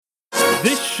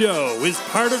This show is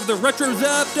part of the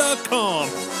RetroZap.com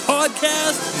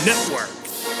podcast network.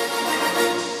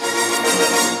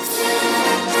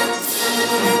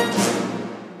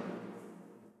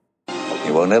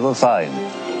 You will never find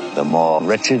the more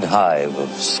wretched hive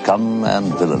of scum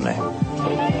and villainy.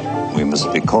 We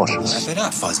must be cautious. Wrap it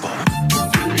up, fuzzball.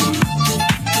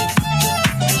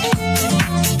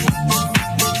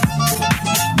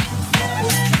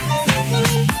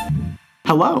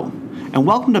 Hello, and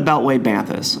welcome to Beltway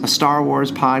Banthas, a Star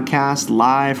Wars podcast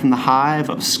live from the hive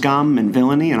of scum and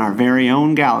villainy in our very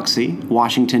own galaxy,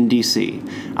 Washington, D.C.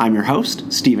 I'm your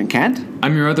host, Stephen Kent.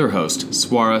 I'm your other host,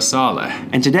 Swara Saleh.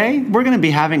 And today, we're going to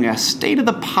be having a State of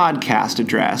the Podcast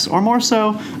address, or more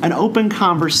so, an open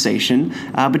conversation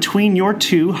between your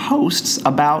two hosts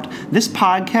about this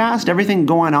podcast, everything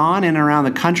going on in and around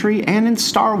the country, and in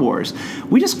Star Wars.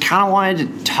 We just kind of wanted to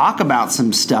talk about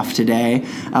some stuff today,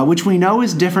 which we know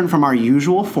is different from our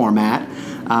usual format.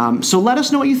 So let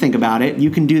us know what you think about it.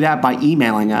 You can do that by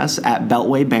emailing us at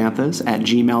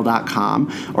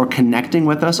beltwaybanthas@gmail.com or connecting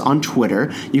with us on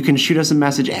Twitter. You can shoot us a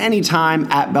message anytime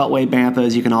at Beltway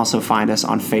Banthas. You can also find us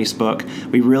on Facebook.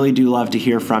 We really do love to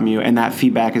hear from you, and that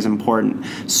feedback is important.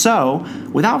 So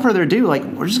without further ado,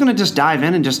 we're just going to just dive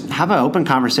in and just have an open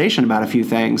conversation about a few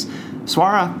things.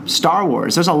 Swara, Star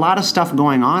Wars. There's a lot of stuff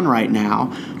going on right now.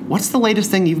 What's the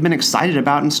latest thing you've been excited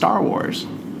about in Star Wars?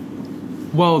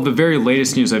 Well, the very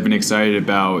latest news I've been excited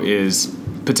about is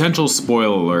potential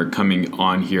spoiler alert coming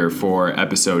on here for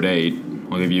Episode 8.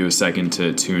 I'll give you a second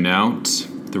to tune out.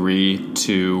 3,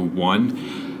 2,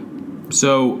 1.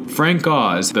 So, Frank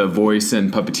Oz, the voice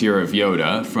and puppeteer of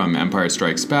Yoda from Empire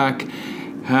Strikes Back,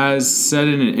 has said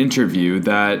in an interview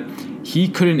that he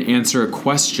couldn't answer a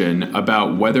question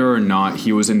about whether or not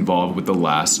he was involved with The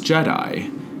Last Jedi,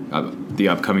 the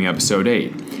upcoming Episode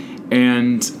 8.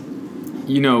 And,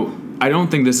 I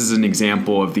don't think this is an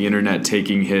example of the internet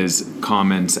taking his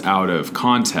comments out of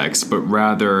context, but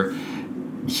rather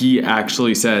he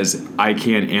actually says, I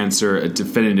can't answer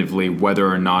definitively whether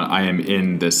or not I am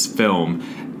in this film.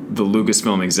 The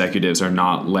Lucasfilm executives are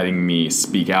not letting me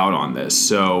speak out on this.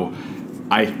 So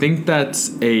I think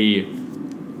that's a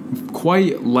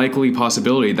quite likely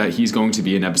possibility that he's going to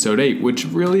be in Episode 8, which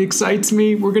really excites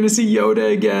me. We're going to see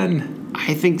Yoda again.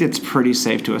 I think it's pretty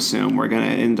safe to assume we're going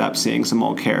to end up seeing some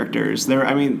old characters.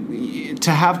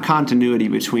 To have continuity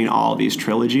between all these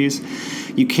trilogies,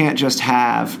 you can't just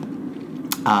have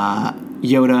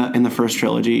Yoda in the first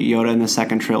trilogy, Yoda in the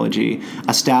second trilogy,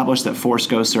 establish that Force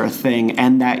Ghosts are a thing,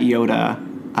 and that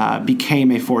Yoda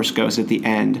became a Force Ghost at the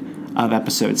end of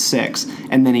Episode 6,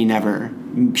 and then he never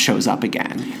shows up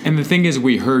again. And the thing is,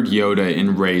 we heard Yoda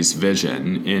in Rey's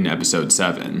vision in Episode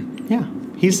 7. Yeah.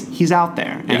 He's out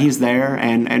there, and he's there,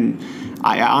 and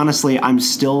I honestly, I'm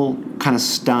still kind of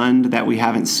stunned that we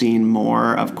haven't seen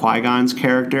more of Qui-Gon's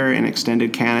character in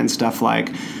extended canon stuff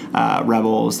like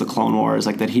Rebels, the Clone Wars,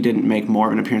 that he didn't make more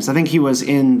of an appearance. I think he was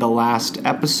in the last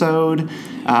episode.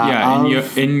 In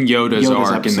Yoda's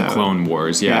arc episode. In the Clone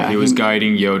Wars. Yeah, he was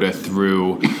guiding Yoda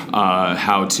through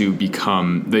how to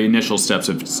become the initial steps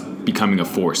of becoming a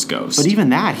Force Ghost. But even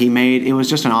that, it was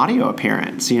just an audio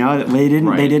appearance. They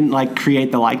didn't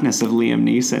create the likeness of Liam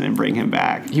Neeson and bring him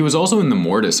back. He was also in the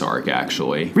Mortis arc,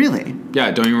 actually. Really? Yeah,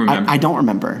 don't you remember? I don't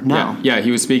remember. No. Yeah, he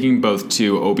was speaking both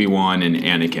to Obi-Wan and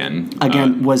Anakin.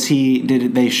 Again,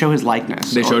 did they show his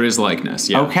likeness? They showed his likeness,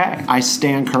 yeah. Okay, I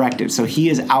stand corrected. So he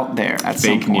is out there at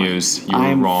some point. Fake news. You were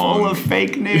I'm wrong. Full of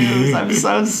fake news. I'm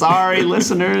so sorry,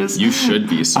 listeners. You should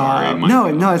be sorry.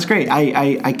 No, it's great.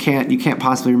 I can't. You can't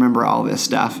possibly remember all this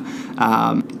stuff.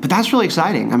 But that's really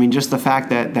exciting. I mean, just the fact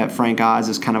that Frank Oz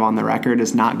is kind of on the record,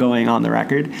 is not going on the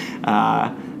record.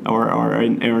 Or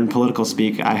in political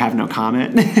speak, I have no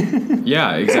comment.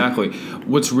 Yeah, exactly.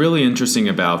 What's really interesting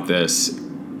about this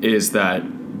is that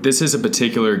this is a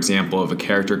particular example of a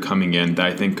character coming in that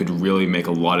I think could really make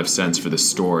a lot of sense for the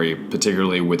story,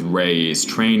 particularly with Rey's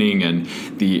training and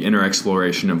the inner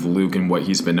exploration of Luke and what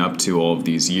he's been up to all of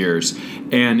these years.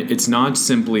 And it's not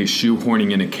simply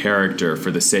shoehorning in a character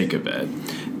for the sake of it.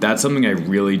 That's something I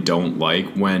really don't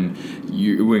like when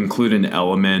you include an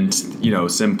element,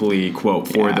 simply, quote,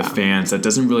 for the fans. That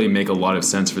doesn't really make a lot of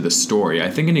sense for the story. I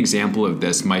think an example of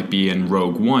this might be in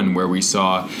Rogue One, where we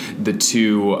saw the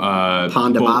two...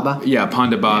 Ponda Baba? Yeah,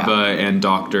 Ponda Baba and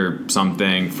Dr.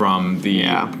 something from the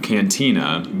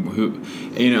Cantina, who...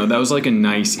 that was like a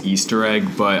nice Easter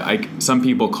egg, but some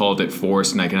people called it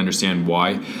forced, and I can understand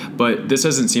why. But this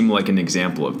doesn't seem like an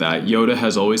example of that. Yoda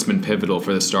has always been pivotal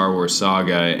for the Star Wars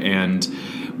saga, and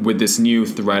with this new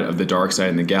threat of the dark side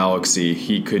in the galaxy,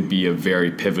 he could be a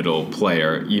very pivotal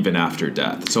player even after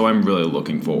death. So I'm really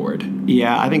looking forward.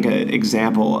 Yeah, I think an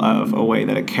example of a way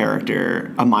that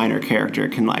a minor character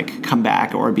can like come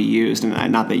back or be used,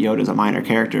 and not that Yoda's a minor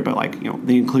character, but like, you know,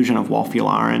 the inclusion of Wolf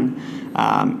Yularen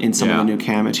in some of the new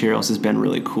canon materials has been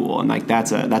really cool, and like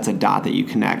that's a dot that you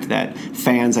connect that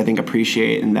fans I think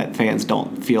appreciate, and that fans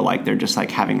don't feel like they're just like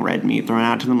having red meat thrown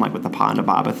out to them, like with the Ponda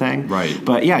Baba thing. Right.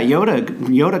 But yeah,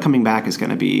 Yoda coming back is going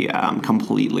to be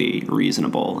completely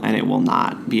reasonable, and it will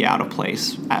not be out of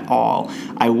place at all.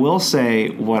 I will say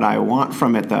what I want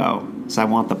from it though is I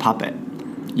want the puppet.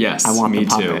 Yes, I want me the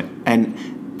puppet, too.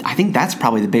 and I think that's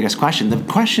probably the biggest question. The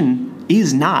question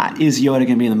is not, is Yoda going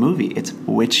to be in the movie? It's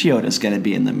which Yoda's going to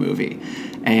be in the movie.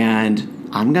 And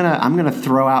I'm gonna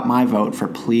throw out my vote for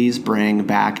please bring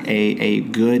back a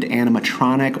good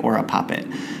animatronic or a puppet.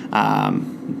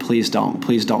 Please don't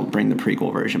bring the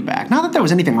prequel version back. Not that there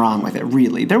was anything wrong with it,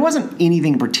 really. There wasn't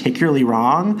anything particularly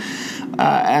wrong.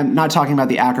 I'm not talking about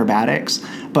the acrobatics,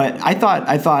 but I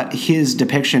thought his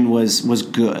depiction was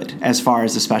good as far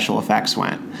as the special effects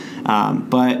went.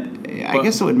 But I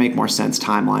guess it would make more sense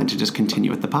timeline to just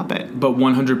continue with the puppet. But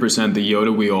 100% the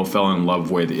Yoda we all fell in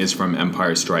love with is from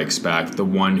Empire Strikes Back, the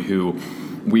one who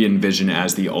we envision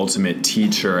as the ultimate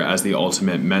teacher, as the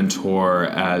ultimate mentor,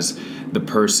 as the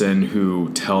person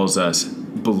who tells us,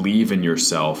 believe in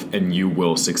yourself and you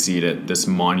will succeed at this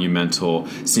monumental,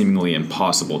 seemingly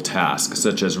impossible task,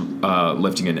 such as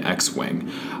lifting an X-Wing.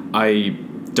 I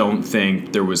don't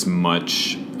think there was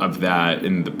much of that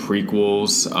in the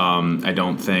prequels. I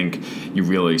don't think you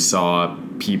really saw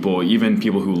even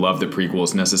people who love the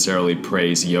prequels necessarily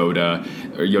praise Yoda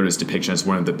or Yoda's depiction as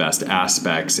one of the best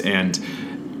aspects. And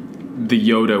the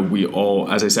Yoda we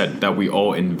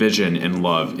all envision and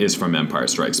love is from Empire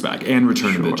Strikes Back and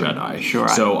Return of the Jedi. Sure.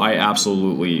 So I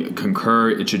absolutely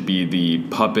concur. It should be the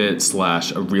puppet /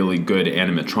 a really good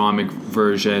animatronic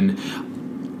version.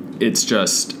 It's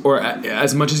just, or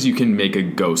as much as you can make a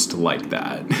ghost like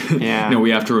that. Yeah. We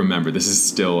have to remember this is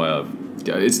still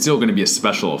it's still going to be a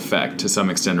special effect to some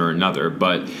extent or another.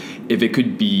 But if it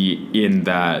could be in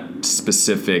that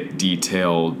specific,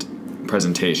 detailed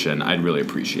presentation, I'd really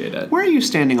appreciate it. Where are you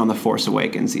standing on The Force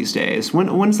Awakens these days?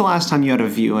 When's the last time you had a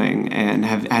viewing, and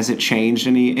has it changed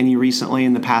any recently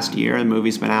in the past year? The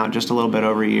movie's been out just a little bit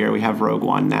over a year. We have Rogue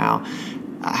One now.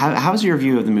 How's your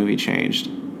view of the movie changed?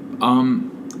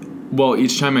 Well,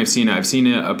 each time I've seen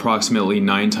it approximately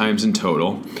 9 times in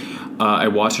total. I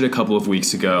watched it a couple of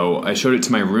weeks ago. I showed it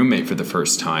to my roommate for the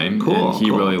first time, and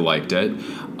he really liked it.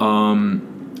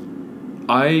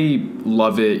 I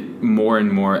love it more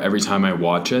and more every time I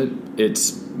watch it.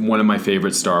 It's one of my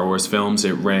favorite Star Wars films.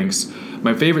 It ranks...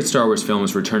 My favorite Star Wars film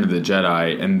is Return of the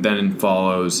Jedi, and then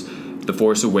follows The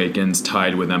Force Awakens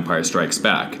tied with Empire Strikes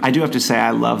Back. I do have to say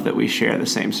I love that we share the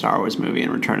same Star Wars movie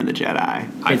in Return of the Jedi.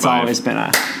 It's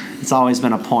always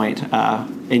been a point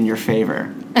in your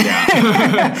favor.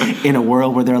 Yeah. In a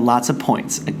world where there are lots of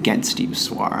points against you,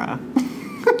 Swara.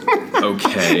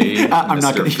 Okay. I'm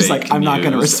not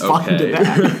going to respond to that.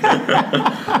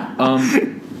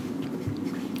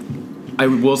 I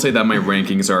will say that my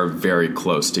rankings are very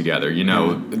close together.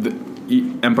 The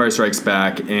Empire Strikes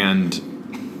Back and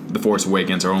The Force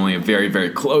Awakens are only a very, very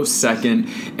close second,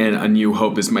 and A New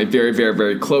Hope is my very, very,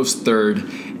 very close third,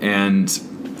 and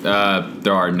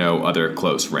there are no other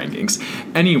close rankings.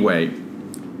 Anyway,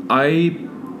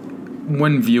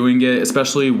 when viewing it,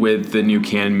 especially with the new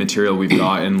canon material we've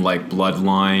gotten, like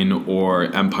Bloodline or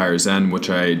Empire's End,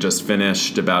 which I just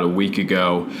finished about a week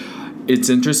ago, it's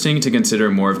interesting to consider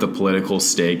more of the political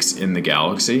stakes in the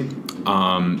galaxy,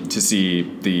 to see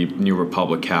the New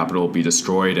Republic capital be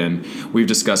destroyed. And we've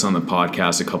discussed on the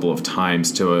podcast a couple of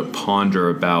times to ponder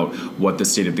about what the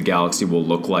state of the galaxy will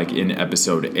look like in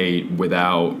Episode 8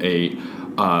 without a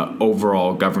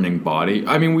overall governing body.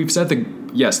 I mean, we've said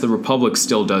yes, the Republic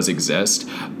still does exist,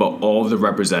 but all of the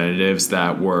representatives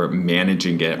that were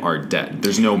managing it are dead.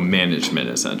 There's no management,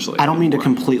 essentially. I don't mean to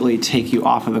completely take you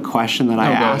off of the question that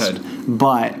I asked, go ahead.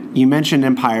 But you mentioned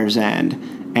Empire's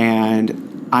End,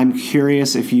 and I'm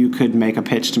curious if you could make a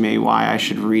pitch to me why I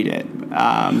should read it.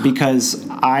 Because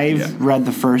I've read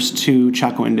the first 2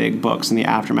 Chuck Wendig books in the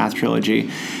Aftermath trilogy,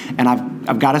 and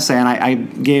I've got to say, and I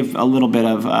gave a little bit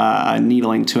of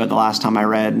needling to it the last time I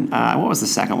read, what was the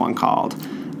second one called?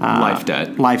 Life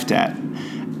Debt. Life Debt.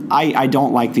 I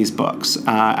don't like these books.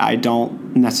 I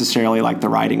don't necessarily like the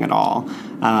writing at all.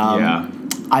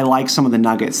 I like some of the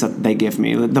nuggets that they give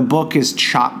me. The book is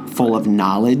chock full of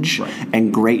knowledge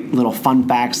and great little fun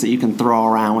facts that you can throw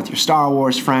around with your Star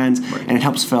Wars friends, and it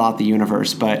helps fill out the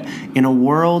universe. But in a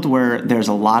world where there's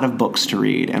a lot of books to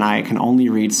read, and I can only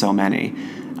read so many,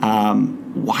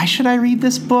 why should I read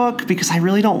this book? Because I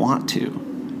really don't want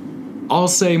to. I'll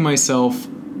say myself,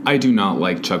 I do not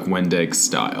like Chuck Wendig's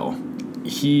style.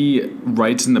 He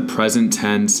writes in the present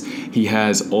tense. He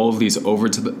has all of these over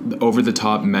the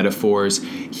top metaphors.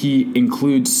 He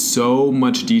includes so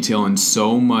much detail and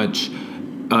so many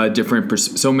different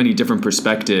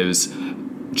perspectives,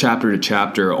 chapter to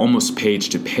chapter, almost page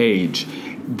to page,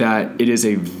 that it is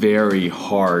a very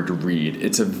hard read.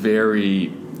 It's a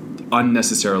very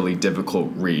unnecessarily difficult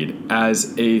read.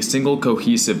 As a single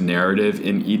cohesive narrative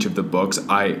in each of the books,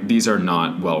 these are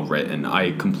not well written.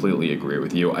 I completely agree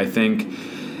with you. I think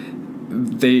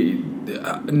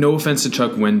no offense to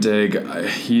Chuck Wendig,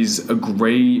 he's a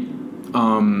great,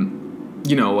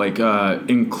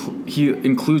 he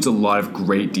includes a lot of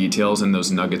great details in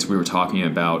those nuggets we were talking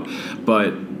about,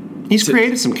 but he's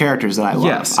created some characters that I love.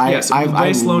 Yes.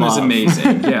 Ray Sloan is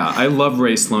amazing. Yeah, I love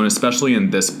Ray Sloan, especially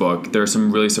in this book. There are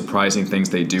some really surprising things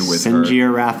they do with her.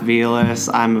 Sinjir Rathvelis,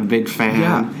 I'm a big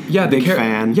fan. Big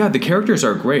fan. Yeah, the characters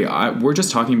are great. We're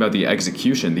just talking about the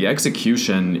execution. The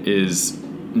execution is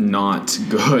not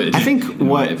good. I think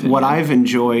what I've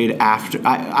enjoyed after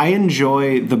I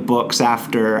enjoy the books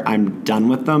after I'm done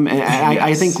with them, and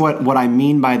I think what I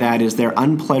mean by that is they're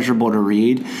unpleasurable to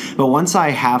read, but once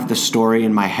I have the story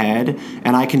in my head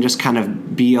and I can just kind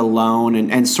of be alone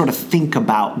and sort of think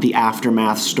about the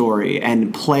aftermath story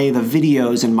and play the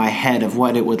videos in my head of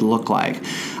what it would look like,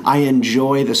 I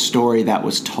enjoy the story that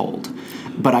was told,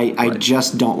 but I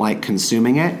just don't like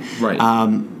consuming it. Right.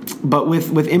 But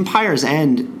with Empire's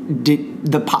End,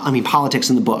 politics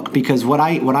in the book, because what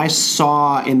I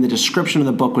saw in the description of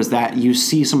the book was that you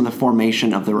see some of the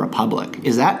formation of the Republic.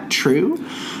 Is that true?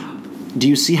 Do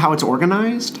you see how it's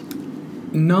organized?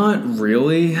 Not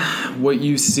really. What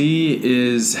you see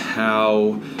is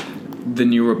how the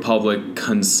New Republic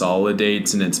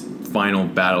consolidates in its final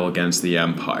battle against the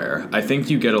Empire. I think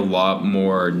you get a lot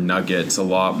more nuggets, a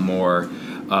lot more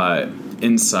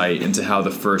insight into how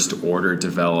the First Order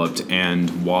developed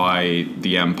and why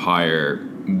the Empire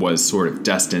was sort of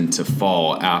destined to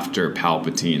fall after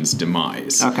Palpatine's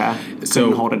demise. Okay.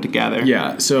 Couldn't hold it together.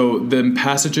 Yeah. So the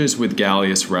passages with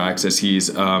Gallius Rax as he's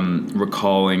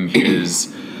recalling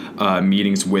his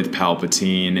meetings with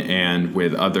Palpatine and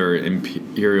with other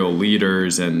Imperial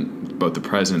leaders and both the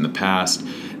present and the past,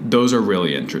 those are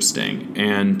really interesting.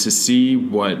 And to see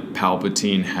what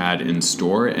Palpatine had in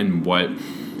store and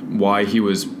why he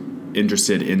was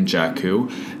interested in Jakku,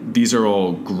 these are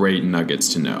all great nuggets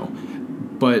to know.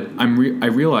 But I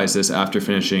realized this after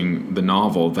finishing the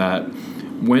novel, that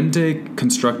Wendig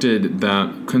constructed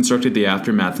the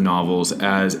Aftermath novels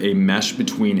as a mesh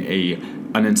between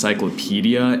an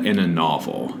encyclopedia and a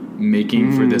novel,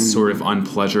 making for this sort of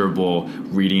unpleasurable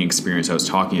reading experience I was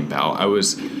talking about. I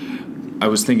was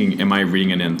thinking, am I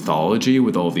reading an anthology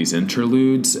with all these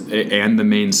interludes and the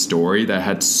main story that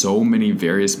had so many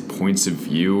various points of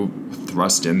view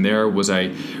thrust in there? Was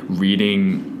I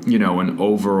reading, an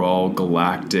overall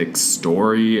galactic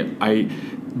story? I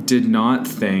did not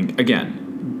think, again,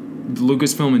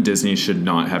 Lucasfilm and Disney should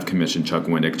not have commissioned Chuck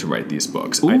Wendig to write these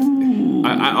books.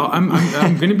 I'm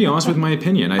going to be honest with my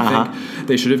opinion. I think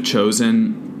they should have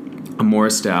chosen a more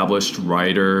established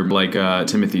writer like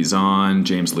Timothy Zahn,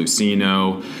 James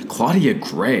Luceno. Claudia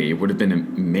Gray would have been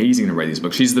amazing to write these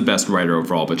books. She's the best writer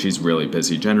overall, but she's really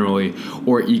busy generally.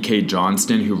 Or E.K.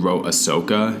 Johnston, who wrote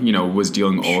Ahsoka, was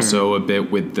dealing also a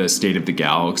bit with the State of the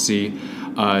Galaxy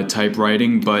type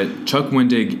writing. But Chuck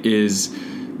Wendig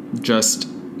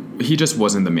he just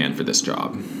wasn't the man for this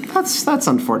job. That's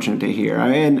unfortunate to hear.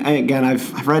 Again,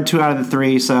 I've read 2 out of the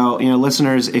 3, so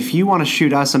listeners, if you want to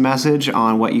shoot us a message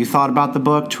on what you thought about the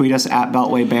book, tweet us at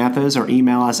Beltway Banthas or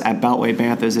email us at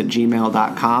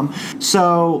beltwaybanthas@gmail.com.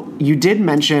 So you did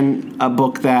mention a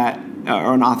book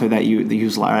or an author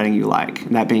whose writing you like,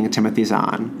 that being Timothy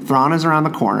Zahn. Thrawn is around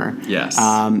the corner. Yes.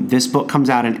 This book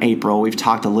comes out in April. We've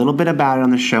talked a little bit about it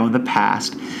on the show in the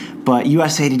past. But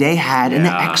USA Today had an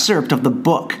excerpt of the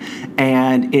book,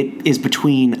 and it is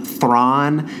between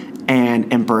Thrawn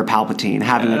and Emperor Palpatine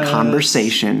having a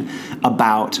conversation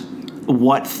about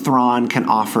what Thrawn can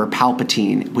offer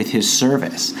Palpatine with his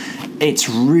service. it's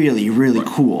really, really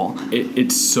cool.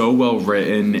 It's so well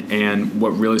written, and what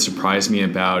really surprised me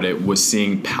about it was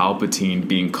seeing Palpatine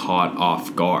being caught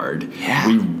off guard. Yeah.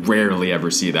 We rarely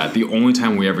ever see that. The only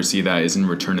time we ever see that is in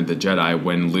Return of the Jedi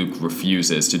when Luke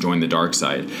refuses to join the dark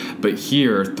side. But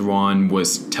here, Thrawn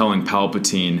was telling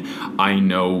Palpatine, I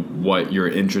know what you're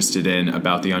interested in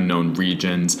about the unknown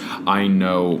regions. I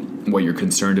know what you're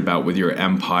concerned about with your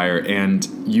empire, and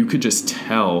you could just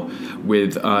tell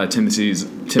with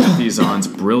Timothy Zahn's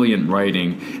brilliant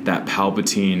writing that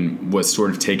Palpatine was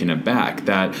sort of taken aback.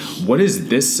 That what is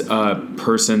this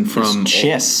person from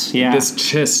this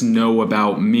Chiss know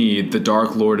about me, the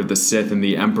Dark Lord of the Sith and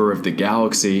the Emperor of the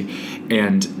Galaxy?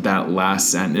 And that last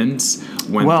sentence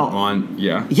went on.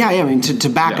 Yeah. I mean, to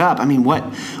back up, I mean,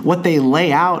 what they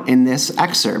lay out in this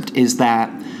excerpt is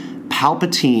that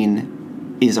Palpatine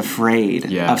is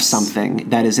afraid of something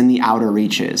that is in the outer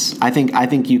reaches. I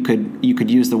think you could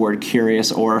use the word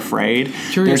curious or afraid.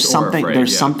 There's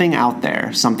something out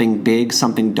there, something big,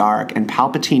 something dark, and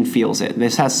Palpatine feels it.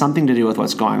 This has something to do with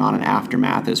what's going on in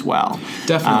Aftermath as well.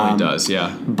 Definitely does,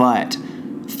 yeah. But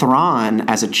Thrawn,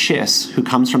 as a Chiss who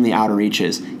comes from the outer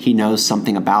reaches, he knows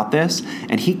something about this,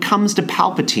 and he comes to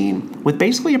Palpatine with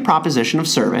basically a proposition of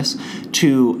service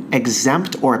to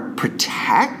exempt or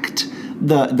protect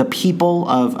the people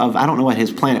of I don't know what his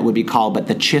planet would be called, but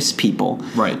the Chiss people,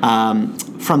 right?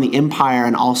 From the Empire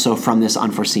and also from this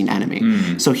unforeseen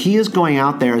enemy. So he is going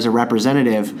out there as a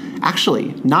representative,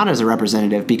 actually not as a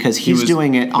representative, because he's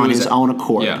doing it on his own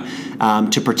accord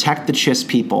to protect the Chiss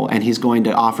people, and he's going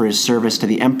to offer his service to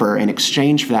the Emperor in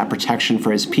exchange for that protection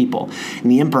for his people.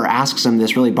 And the Emperor asks him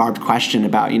this really barbed question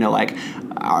about,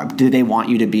 do they want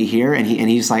you to be here? And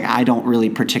he's like, I don't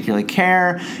really particularly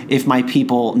care if my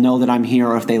people know that I'm here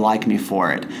or if they like me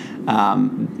for it.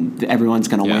 Everyone's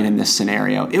going to win in this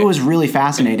scenario. It was really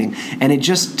fascinating, and it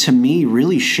just, to me,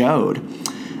 really showed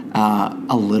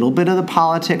a little bit of the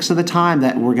politics of the time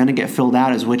that we're going to get filled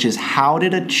out, which is how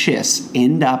did a Chiss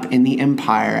end up in the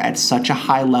Empire at such a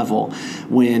high level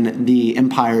when the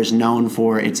Empire is known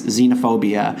for its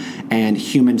xenophobia and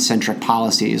human-centric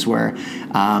policies, where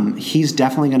he's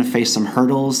definitely going to face some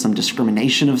hurdles, some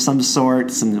discrimination of some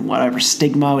sort, some whatever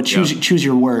stigma, choose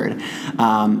your word.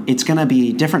 It's going to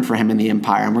be different for him in the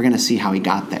Empire, and we're going to see how he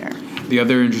got there. The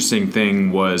other interesting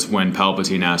thing was when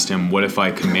Palpatine asked him, what if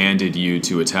I commanded you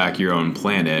to attack your own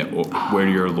planet? Where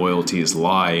do your loyalties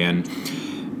lie? And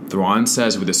Thrawn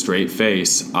says with a straight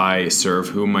face, I serve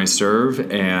whom I serve,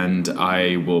 and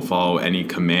I will follow any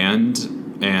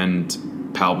command. And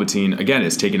Palpatine, again,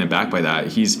 is taken aback by that.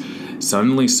 He's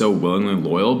suddenly so willingly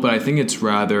loyal, but I think it's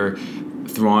rather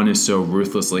Thrawn is so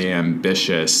ruthlessly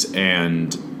ambitious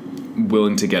and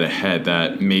willing to get ahead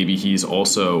that maybe he's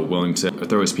also willing to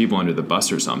throw his people under the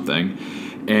bus or something.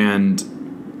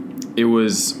 And it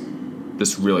was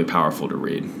just really powerful to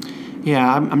read.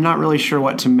 Yeah, I'm not really sure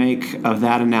what to make of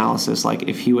that analysis, like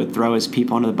if he would throw his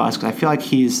people under the bus, because I feel like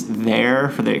he's there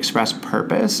for the express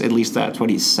purpose, at least that's what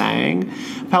he's saying,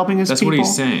 of helping his people. That's what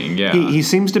he's saying, yeah. He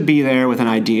seems to be there with an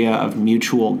idea of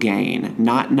mutual gain,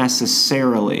 not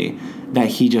necessarily that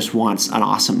he just wants an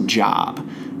awesome job.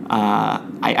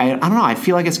 I don't know. I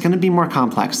feel like it's going to be more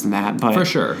complex than that. But For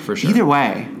sure. Either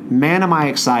way, man, am I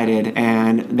excited.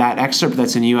 And that excerpt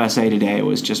that's in USA Today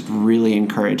was just really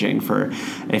encouraging for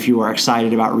if you are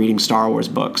excited about reading Star Wars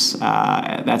books.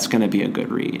 That's going to be a good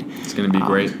read. It's going to be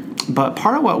great. But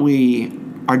part of what we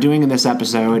are doing in this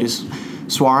episode is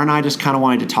Swara and I just kind of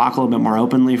wanted to talk a little bit more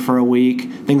openly for a week.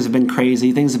 Things have been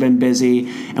crazy. Things have been busy.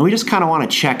 And we just kind of want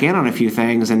to check in on a few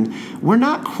things. And we're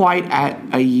not quite at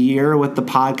a year with the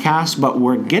podcast, but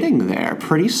we're getting there.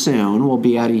 Pretty soon we'll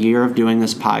be at a year of doing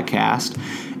this podcast.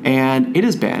 And it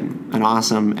has been an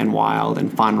awesome and wild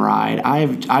and fun ride.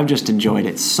 I've just enjoyed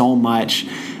it so much.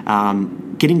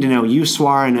 Getting to know you,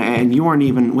 Swar, and you weren't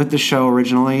even with the show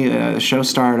originally. The show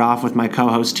started off with my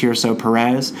co-host, Tirso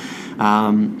Perez,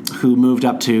 who moved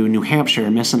up to New Hampshire.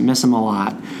 Miss him a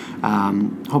lot.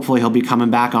 Hopefully he'll be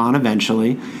coming back on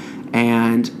eventually.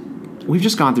 And we've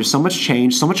just gone through so much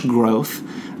change, so much growth,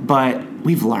 but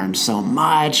we've learned so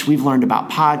much. We've learned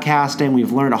about podcasting.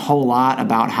 We've learned a whole lot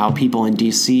about how people in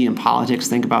D.C. and politics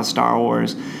think about Star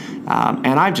Wars.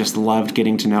 And I've just loved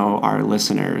getting to know our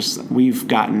listeners. We've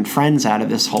gotten friends out of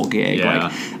this whole gig. Yeah.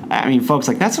 Folks,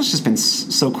 that's what's just been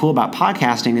so cool about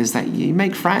podcasting is that you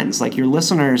make friends. Like, your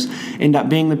listeners end up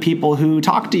being the people who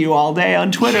talk to you all day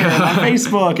on Twitter and on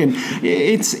Facebook. And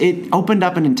it opened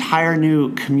up an entire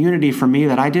new community for me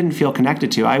that I didn't feel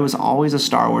connected to. I was always a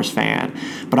Star Wars fan,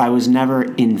 but I was never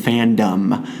in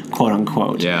fandom, quote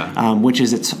unquote. Yeah. Which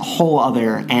is its whole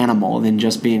other animal than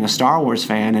just being a Star Wars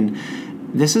fan. And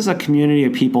this is a community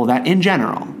of people that, in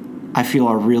general, I feel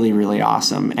are really, really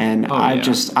awesome. And I've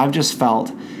just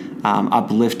felt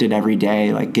uplifted every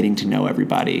day, like getting to know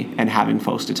everybody and having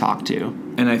folks to talk to.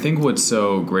 And I think what's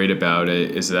so great about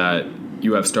it is that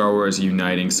you have Star Wars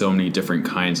uniting so many different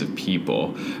kinds of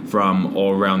people from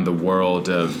all around the world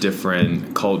of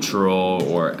different cultural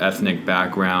or ethnic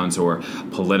backgrounds or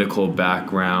political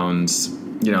backgrounds.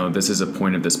 You know, this is a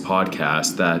point of this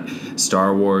podcast that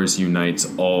Star Wars unites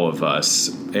all of us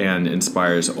and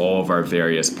inspires all of our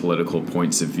various political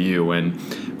points of view. And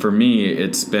for me,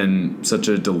 it's been such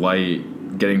a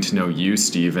delight getting to know you,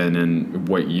 Stephen, and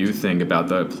what you think about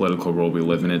the political world we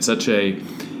live in. It's such a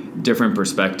different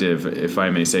perspective, if I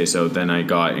may say so, than I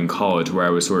got in college, where I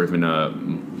was sort of in a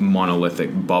monolithic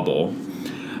bubble.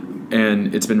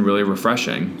 And it's been really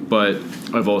refreshing. But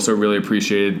I've also really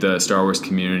appreciated the Star Wars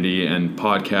community and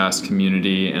podcast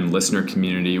community and listener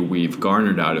community we've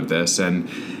garnered out of this. And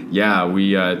yeah,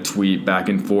 we tweet back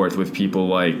and forth with people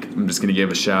like, I'm just going to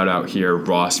give a shout out here,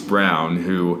 Ross Brown,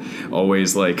 who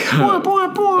always like,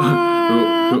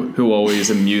 who always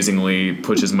amusingly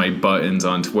pushes my buttons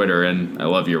on Twitter. And I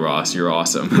love you, Ross. You're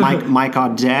awesome. Mike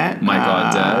Audette.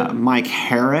 Mike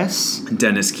Harris.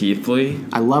 Dennis Keithley.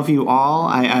 I love you all.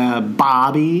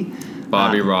 Bobby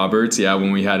Roberts, yeah,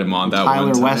 when we had him on that Tyler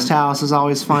one time. Westhouse is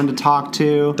always fun to talk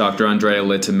to. Dr. Andrea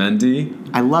Litamendi.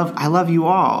 I love you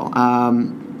all.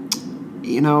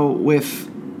 With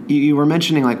you were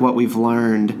mentioning like what we've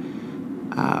learned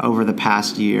over the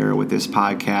past year with this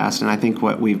podcast, and I think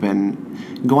what we've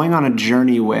been going on a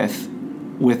journey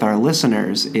with our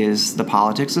listeners is the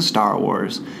politics of Star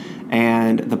Wars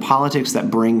and the politics that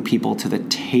bring people to the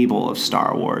table of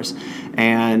Star Wars.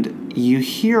 And you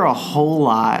hear a whole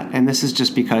lot, and this is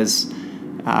just because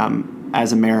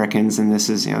as Americans, and this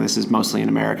is mostly an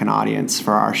American audience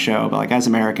for our show, but like as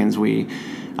Americans, we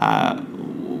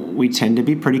tend to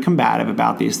be pretty combative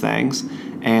about these things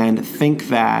and think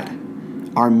that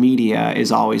our media is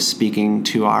always speaking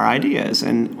to our ideas.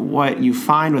 And what you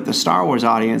find with the Star Wars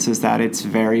audience is that it's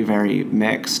very, very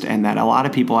mixed, and that a lot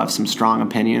of people have some strong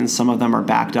opinions. Some of them are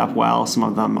backed up well, some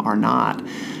of them are not.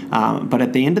 But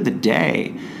at the end of the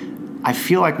day, I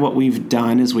feel like what we've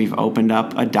done is we've opened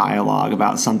up a dialogue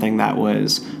about something that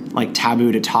was like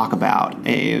taboo to talk about.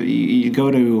 You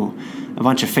go to a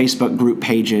bunch of Facebook group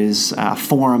pages,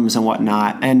 forums and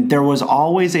whatnot, and there was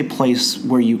always a place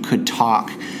where you could talk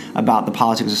about the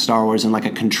politics of Star Wars in like a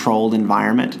controlled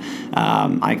environment,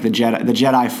 like the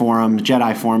Jedi Forum,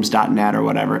 JediForums.net or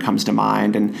whatever comes to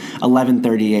mind, and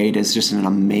 1138 is just an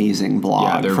amazing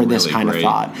blog for this really kind great. of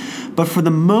thought. But for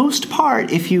the most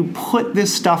part, if you put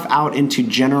this stuff out into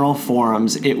general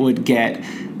forums, it would get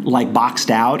like boxed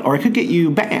out, or it could get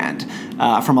you banned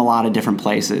from a lot of different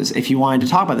places if you wanted to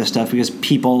talk about this stuff, because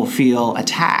people feel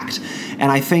attacked.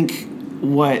 And I think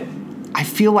what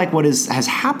has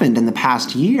happened in the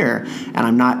past year, and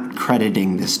I'm not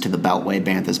crediting this to the Beltway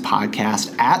Banthas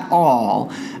podcast at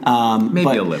all.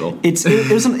 Maybe a little.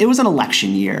 It was an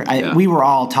election year. Yeah. We were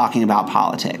all talking about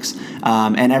politics,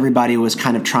 and everybody was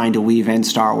kind of trying to weave in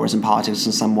Star Wars and politics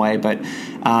in some way. But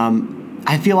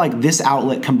I feel like this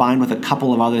outlet, combined with a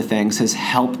couple of other things, has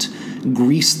helped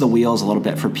grease the wheels a little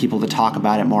bit for people to talk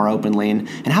about it more openly and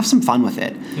have some fun with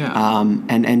it. Yeah.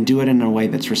 And do it in a way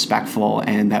that's respectful,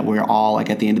 and that we're all, like,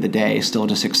 at the end of the day, still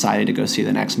just excited to go see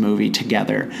the next movie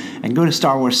together and go to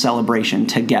Star Wars Celebration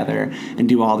together and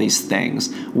do all these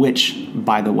things, which,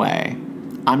 by the way,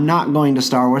 I'm not going to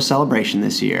Star Wars Celebration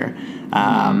this year.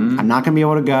 I'm not going to be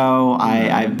able to go.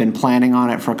 I've been planning on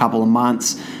it for a couple of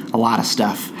months. A lot of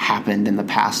stuff happened in the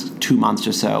past 2 months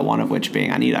or so, one of which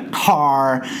being I need a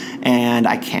car, and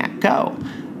I can't go.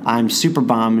 I'm super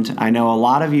bummed. I know a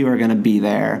lot of you are going to be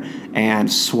there, and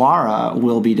Swara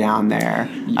will be down there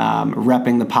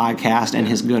repping the podcast and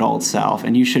his good old self,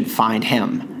 and you should find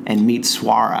him and meet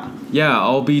Swara. Yeah,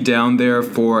 I'll be down there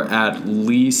for at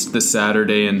least the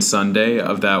Saturday and Sunday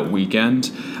of that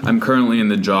weekend. I'm currently in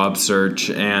the job search,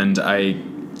 and I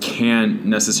can't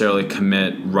necessarily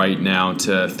commit right now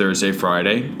to Thursday,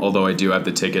 Friday, although I do have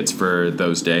the tickets for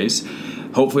those days.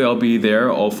 Hopefully I'll be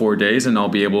there all 4 days, and I'll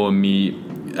be able to meet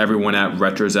everyone at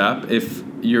RetroZap.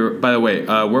 By the way,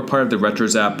 we're part of the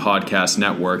RetroZap podcast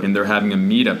network, and they're having a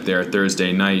meetup there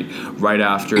Thursday night right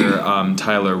after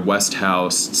Tyler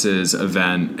Westhouse's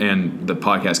event and the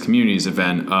podcast community's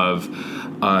event of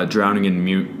Drowning in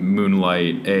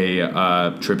Moonlight,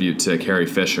 a tribute to Carrie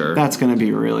Fisher. That's going to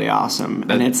be really awesome.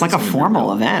 And it's like a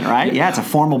formal event, right? Yeah, it's a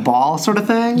formal ball sort of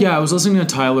thing. Yeah, I was listening to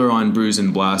Tyler on Brews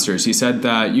and Blasters. He said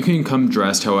that you can come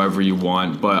dressed however you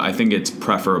want, but I think it's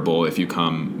preferable if you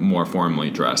come more formally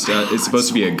dressed. It's supposed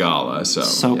to be a gala,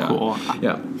 so yeah. Cool.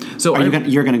 Yeah. So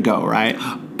you're going to go, right?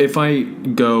 If I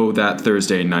go that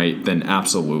Thursday night, then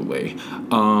absolutely.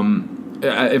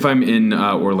 If I'm in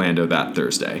Orlando that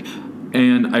Thursday.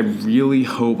 And I really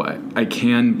hope I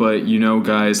can, but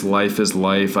guys, life is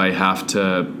life. I have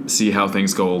to see how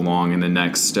things go along in the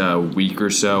next week or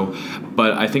so.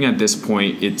 But I think at this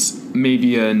point, it's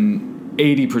maybe an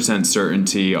 80%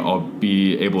 certainty I'll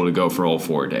be able to go for all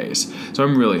 4 days. So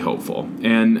I'm really hopeful.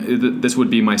 And this would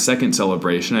be my second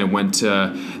celebration. I went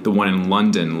to the one in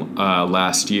London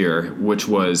last year, which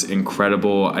was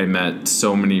incredible. I met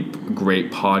so many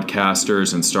great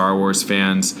podcasters and Star Wars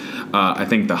fans. I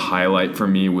think the highlight for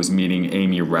me was meeting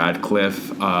Amy Radcliffe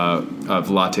of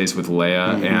Lattes with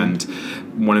Leia, and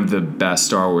one of the best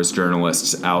Star Wars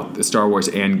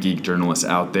and geek journalists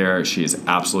out there. She is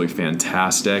absolutely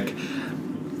fantastic.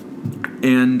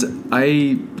 And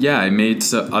I made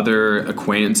some other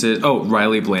acquaintances. Oh,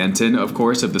 Riley Blanton, of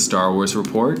course, of the Star Wars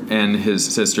Report, and his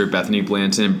sister Bethany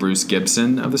Blanton and Bruce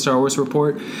Gibson of the Star Wars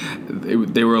Report.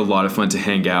 They were a lot of fun to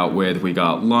hang out with. We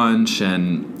got lunch,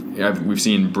 and we've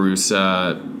seen Bruce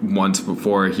once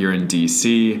before here in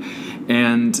DC,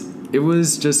 and it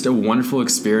was just a wonderful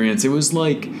experience. It was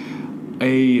like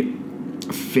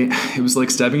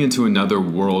stepping into another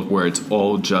world where it's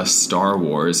all just Star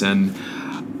Wars, and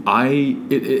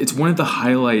it's one of the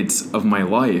highlights of my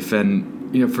life,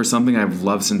 and for something I've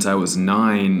loved since I was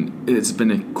 9, it's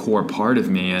been a core part of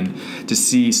me, and to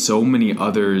see so many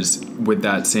others with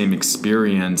that same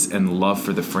experience and love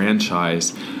for the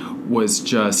franchise was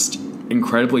just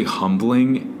incredibly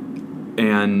humbling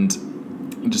and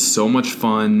just so much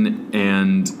fun,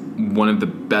 and one of the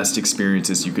best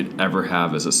experiences you could ever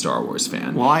have as a Star Wars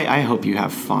fan. Well, I hope you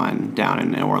have fun down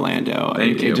in Orlando.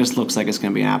 Thank you. It just looks like it's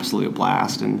going to be an absolute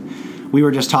blast. And we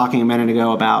were just talking a minute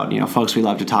ago about folks we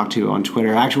love to talk to on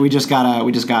Twitter. Actually, we just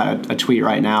got a tweet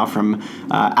right now from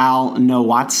Al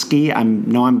Nowatsky.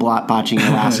 I'm botching your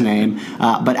last name,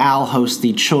 but Al hosts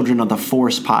the Children of the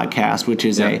Force podcast, which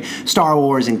is a Star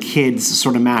Wars and kids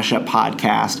sort of mashup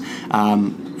podcast.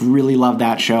 Really love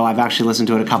that show. I've actually listened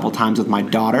to it a couple times with my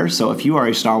daughter. So if you are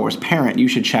a Star Wars parent, you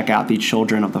should check out the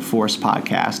Children of the Force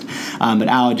podcast. But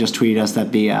Al had just tweeted us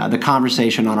that the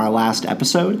conversation on our last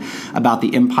episode about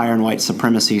the Empire and white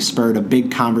supremacy spurred a big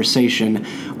conversation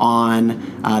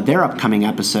on their upcoming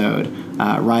episode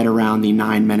right around the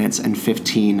 9 minutes and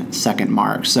 15 second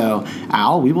mark. So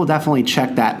Al, we will definitely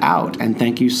check that out. And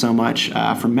thank you so much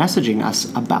for messaging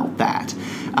us about that.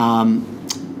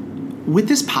 With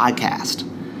this podcast,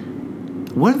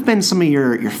 what have been some of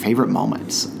your favorite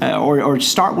moments? Or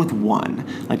start with one.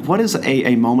 Like, what is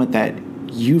a moment that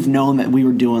you've known that we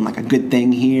were doing like a good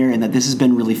thing here and that this has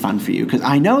been really fun for you? Because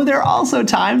I know there are also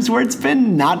times where it's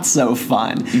been not so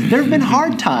fun. There have been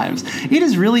hard times. It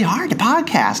is really hard to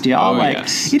podcast, y'all.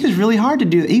 It is really hard to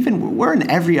do. Even we're an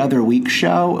every other week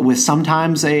show with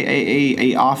sometimes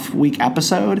a off week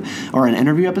episode or an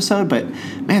interview episode. But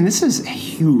man, this is a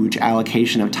huge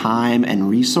allocation of time and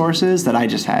resources that I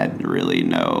just had really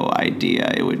no idea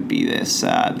it would be this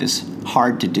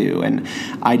hard to do. And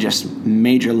I just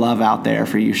major love out there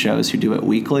for you shows who do it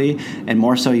weekly, and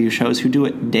more so you shows who do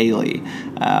it daily.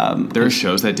 There are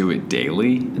shows that do it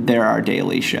daily? There are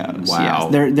daily shows. Wow.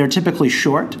 Yes. They're typically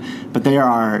short, but there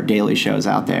are daily shows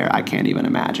out there I can't even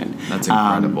imagine. That's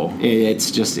incredible.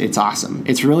 It's awesome.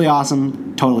 It's really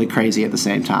awesome, totally crazy at the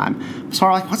same time. So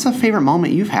what's a favorite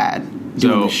moment you've had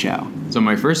doing this show? So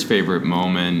my first favorite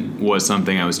moment was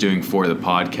something I was doing for the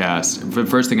podcast. The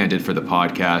first thing I did for the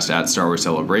podcast at Star Wars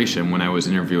Celebration, when I was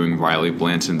interviewing Riley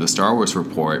Blanton of the Star Wars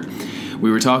Report, we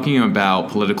were talking about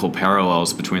political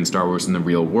parallels between Star Wars and the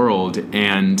real world,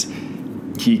 and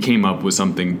he came up with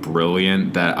something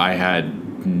brilliant that I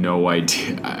had no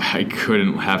idea, I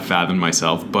couldn't have fathomed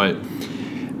myself, but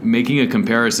making a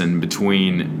comparison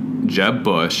between Jeb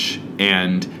Bush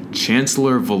and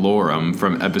Chancellor Valorum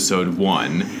from Episode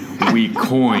 1, we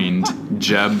coined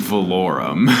Jeb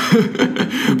Valorum.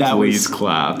 Please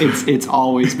clap. It's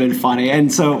always been funny.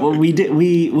 And so when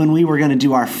we were going to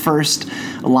do our first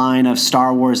line of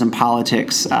Star Wars and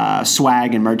politics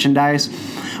swag and merchandise,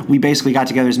 we basically got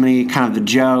together as many kind of the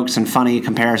jokes and funny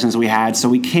comparisons we had. So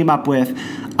we came up with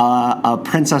a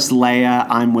Princess Leia,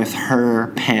 I'm with her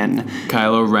pen.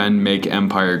 Kylo Ren,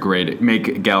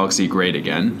 make Galaxy great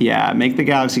again. Yeah, make the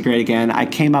galaxy great again. I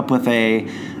came up with a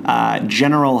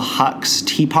General Hux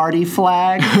Tea Party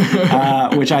flag,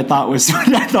 which I thought was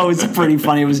pretty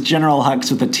funny. It was General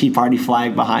Hux with a Tea Party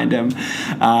flag behind him,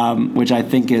 which I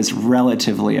think is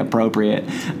relatively appropriate.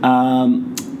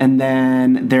 And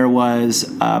then there was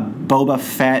a Boba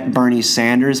Fett Bernie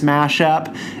Sanders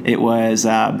mashup. It was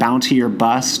Bounty or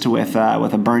Bust with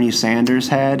a Bernie Sanders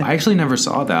head. I actually never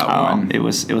saw that one. It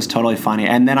was totally funny.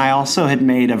 And then I also had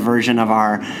made a version of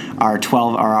our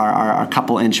 12 or our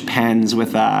couple-inch pens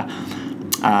with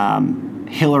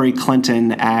Hillary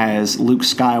Clinton as Luke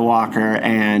Skywalker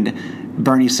and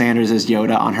Bernie Sanders as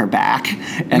Yoda on her back,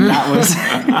 and that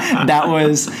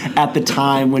was at the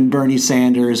time when Bernie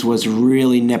Sanders was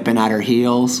really nipping at her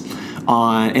heels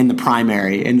in the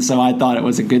primary, and so I thought it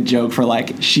was a good joke for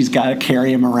she's got to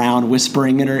carry him around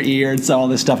whispering in her ear and so all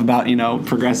this stuff about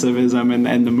progressivism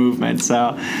and the movement.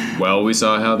 So well, we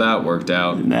saw how that worked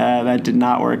out. That did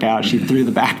not work out. She threw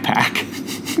the backpack.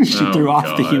 She threw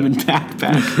off the human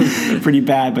backpack pretty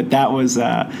bad, but that was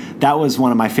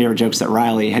one of my favorite jokes that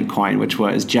Riley had coined, which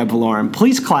was Jeb Valorum,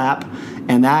 please clap,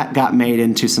 and that got made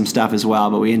into some stuff as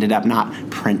well, but we ended up not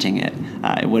printing it.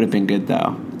 It would have been good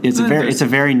though. It's a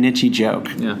very niche-y joke.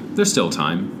 Yeah, there's still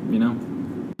time,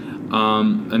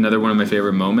 Another one of my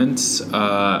favorite moments,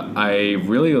 I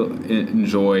really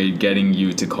enjoyed getting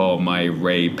you to call my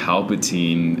Rey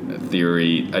Palpatine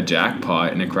theory a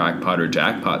jackpot in a crackpot or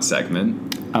jackpot segment.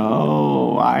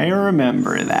 Oh, I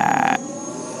remember that.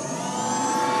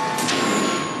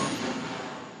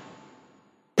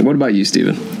 What about you,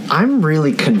 Steven? I'm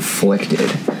really conflicted.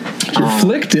 You're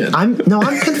conflicted? I'm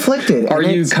conflicted. Are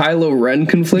you Kylo Ren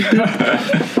conflicted?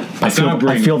 I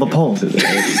feel the pull.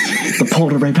 The pull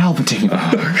to Rey Palpatine.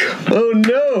 Oh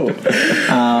no!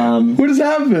 What has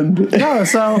happened? No,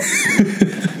 so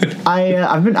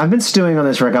I've been stewing on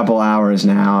this for a couple hours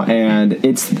now, and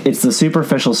it's the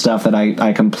superficial stuff that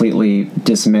I completely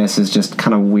dismiss as just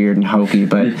kind of weird and hokey.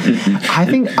 But I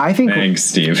think. Thanks,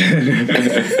 Steve.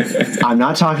 I'm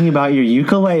not talking about your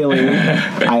ukulele.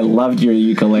 I loved your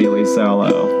ukulele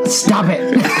solo. Stop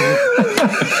it.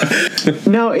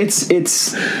 No, it's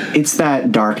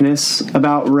that darkness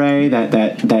about Rey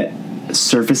that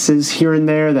surfaces here and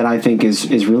there that I think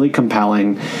is really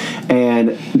compelling,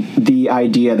 and the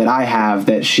idea that I have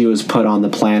that she was put on the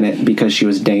planet because she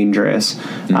was dangerous,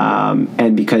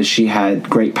 and because she had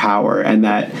great power, and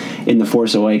that in The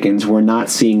Force Awakens we're not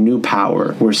seeing new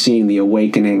power, we're seeing the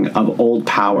awakening of old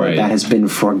power that has been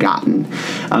forgotten.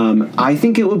 I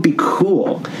think it would be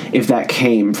cool if that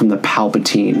came from the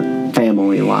Palpatine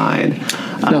family line.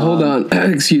 Now, hold on.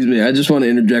 Excuse me. I just want to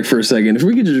interject for a second. If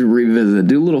we could just revisit,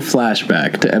 do a little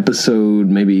flashback to episode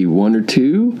maybe 1 or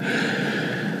 2.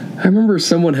 I remember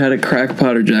someone had a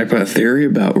crackpot or jackpot theory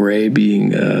about Rey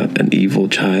being an evil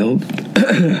child.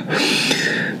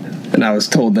 And I was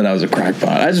told that I was a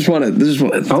crackpot. I just want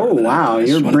to... Oh, wow.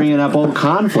 You're bringing up old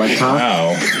conflict, huh?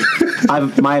 Wow.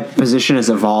 My position has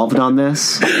evolved on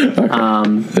this.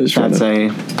 That's a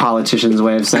politician's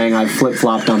way of saying I've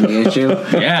flip-flopped on the issue.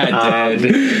 Yeah, it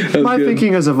did. My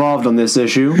thinking has evolved on this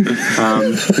issue.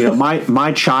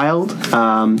 My child,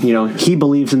 he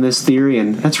believes in this theory,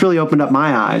 and that's really opened up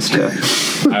my eyes to...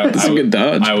 That's a good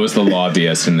dodge. I was the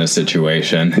lobbyist in this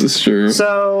situation. That's true.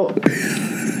 So...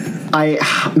 I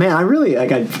really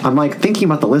I'm thinking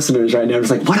about the listeners right now. I'm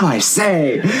just like, what do I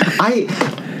say?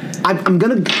 I'm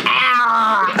gonna.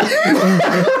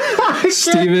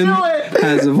 Steven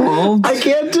has evolved. I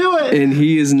can't do it, and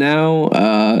he is now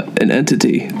an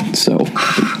entity. So,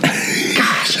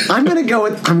 gosh, I'm gonna go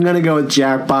with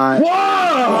jackpot.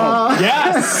 Whoa!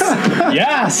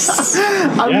 Yes.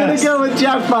 I'm gonna go with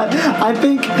jackpot. I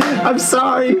think. I'm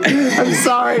sorry.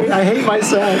 I hate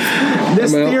myself.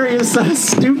 This theory is so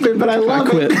stupid, but I love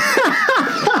it.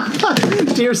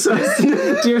 Dear so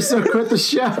quit the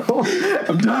show.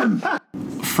 I'm done.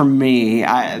 For me,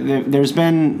 there's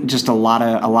been just a lot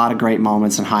of great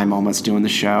moments and high moments doing the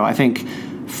show. I think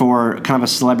for kind of a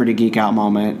celebrity geek out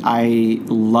moment, I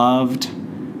loved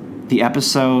the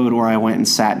episode where I went and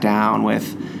sat down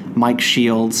with Mike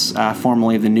Shields,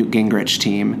 formerly of the Newt Gingrich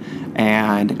team,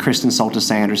 and Kristen Soltis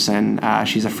Anderson.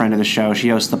 She's a friend of the show. She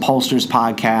hosts the Pollsters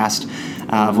podcast,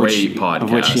 of which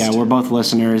we're both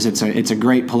listeners. It's a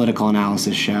great political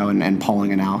analysis show and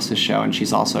polling analysis show, and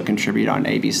she's also a contributor on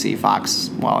ABC, Fox,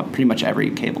 well, pretty much every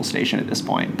cable station at this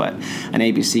point, but an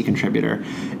ABC contributor.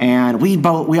 And we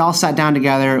all sat down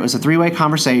together. It was a 3-way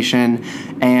conversation,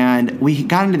 and we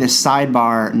got into this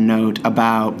sidebar note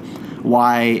about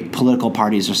why political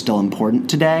parties are still important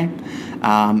today.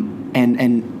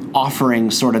 and offering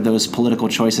sort of those political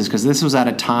choices, because this was at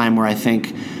a time where I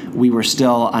think we were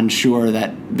still unsure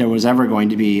that there was ever going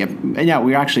to be we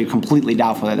were actually completely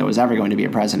doubtful that there was ever going to be a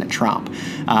President Trump.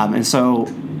 And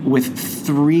so with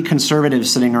three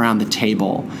conservatives sitting around the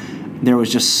table, there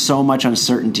was just so much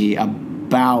uncertainty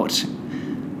about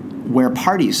where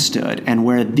parties stood and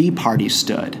where the party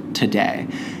stood today.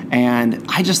 And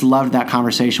I just loved that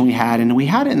conversation we had, and we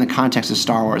had it in the context of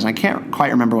Star Wars. I can't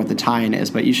quite remember what the tie-in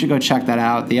is, but you should go check that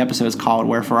out. The episode is called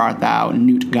 "Wherefore Art Thou?"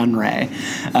 Newt Gunray.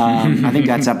 I think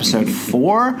that's episode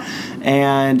 4,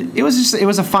 and it was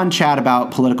a fun chat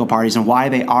about political parties and why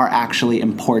they are actually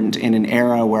important in an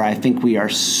era where I think we are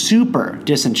super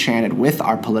disenchanted with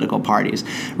our political parties,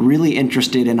 really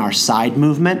interested in our side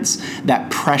movements that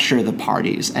pressure the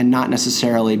parties and not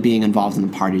necessarily being involved in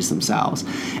the parties themselves.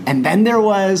 And then there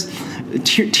was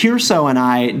Tirso and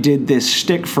I did this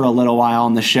shtick for a little while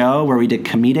on the show where we did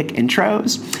comedic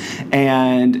intros,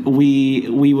 and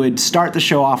we would start the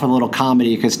show off with a little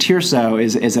comedy because Tirso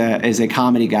is a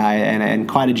comedy guy and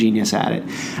quite a genius at it.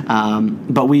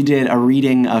 But we did a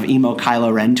reading of emo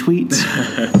Kylo Ren tweets.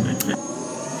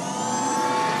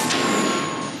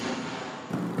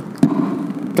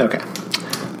 Okay.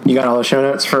 You got all the show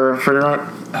notes for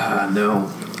tonight?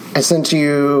 No. I sent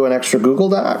you an extra Google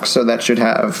Doc, so that should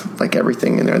have like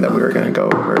everything in there that we were going to go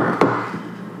over.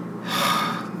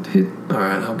 Dude, all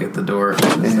right, I'll get the door. Is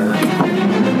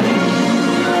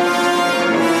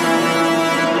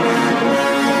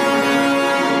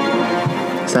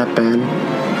that Ben?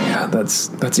 Yeah,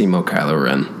 that's emo Kylo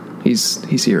Ren. He's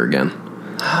here again.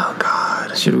 Oh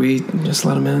God! Should we just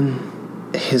let him in?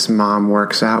 His mom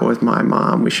works out with my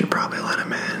mom. We should probably let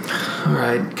him in. All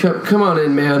right, come on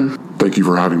in, man. Thank you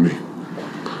for having me.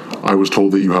 I was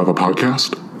told that you have a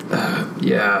podcast.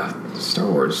 Yeah, Star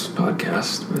Wars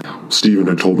podcast. Steven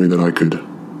had told me that I could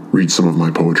read some of my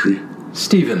poetry.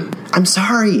 Steven. I'm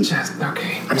sorry.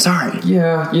 Okay. I'm sorry.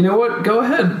 Yeah, you know what? Go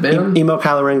ahead, man. Emo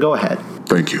Kylo Ren, go ahead.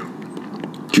 Thank you.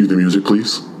 Cue the music,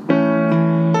 please.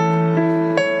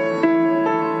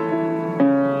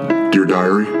 Dear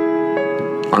Diary,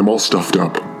 I'm all stuffed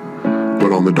up,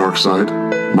 but on the dark side,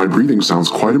 my breathing sounds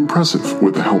quite impressive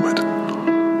with the helmet.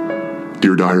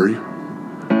 Dear Diary,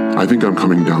 I think I'm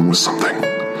coming down with something.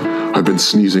 I've been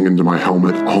sneezing into my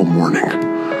helmet all morning.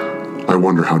 I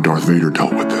wonder how Darth Vader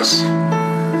dealt with this.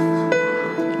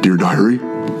 Dear Diary,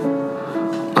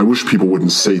 I wish people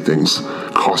wouldn't say things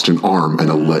cost an arm and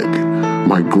a leg.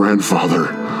 My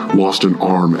grandfather lost an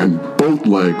arm and both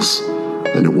legs,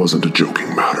 and it wasn't a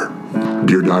joking matter.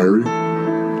 Dear Diary,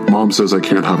 Mom says I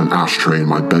can't have an ashtray in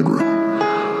my bedroom.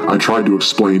 I tried to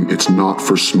explain it's not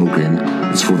for smoking,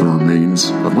 it's for the remains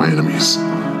of my enemies.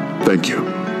 Thank you.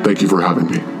 Thank you for having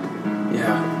me.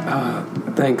 Yeah,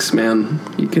 thanks, man.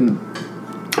 You can...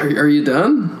 Are you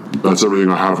done? That's everything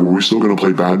I have. Were we still going to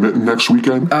play badminton next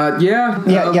weekend?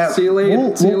 Yeah. See you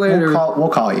later. See you later. We'll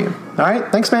call you. All right.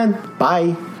 Thanks, man.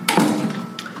 Bye.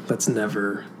 Let's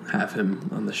never have him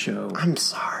on the show. I'm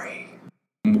sorry.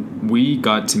 We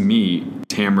got to meet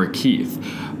Tamara Keith,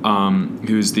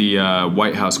 who's the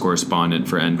White House correspondent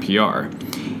for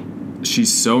NPR.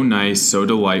 She's so nice, so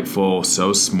delightful,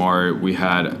 so smart. We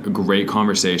had a great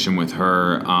conversation with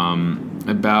her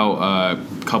about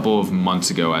a couple of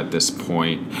months ago at this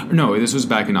point. No, this was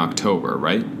back in October,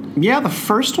 right? Yeah, the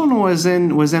first one was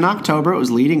in October. It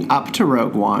was leading up to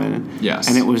Rogue One. Yes.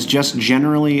 And it was just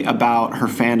generally about her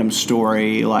fandom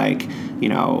story, like, you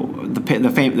know, the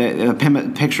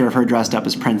picture of her dressed up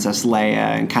as Princess Leia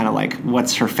and kind of like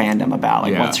what's her fandom about,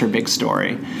 like what's her big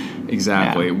story.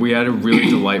 Exactly. Yeah. We had a really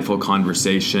delightful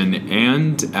conversation,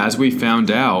 and as we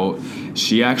found out,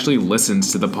 she actually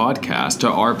listens to the podcast, to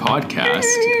our podcast.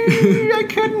 I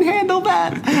couldn't handle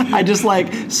that. I just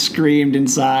screamed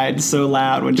inside so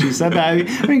loud when she said that.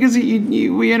 I mean, because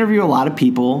we interview a lot of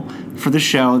people for the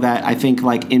show that I think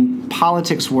in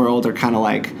politics world are kind of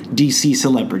like DC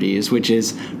celebrities, which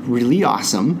is really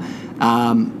awesome.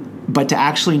 But to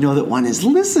actually know that one is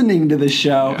listening to the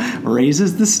show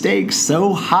raises the stakes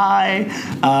so high.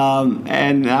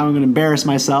 And I'm going to embarrass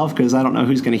myself because I don't know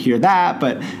who's going to hear that.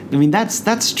 But, I mean,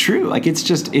 that's true.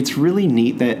 It's really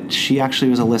neat that she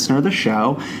actually was a listener of the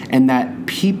show and that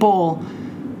people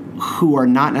who are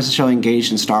not necessarily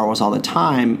engaged in Star Wars all the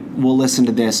time will listen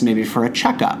to this maybe for a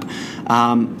checkup.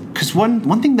 Because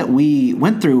one thing that we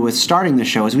went through with starting the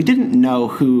show is we didn't know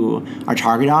who our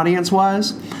target audience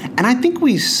was. And I think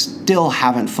we still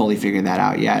haven't fully figured that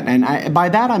out yet. And by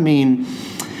that I mean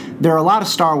there are a lot of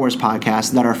Star Wars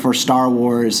podcasts that are for Star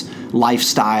Wars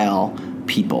lifestyle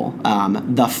people,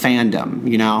 the fandom,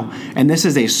 you know. And this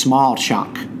is a small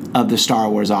chunk of the Star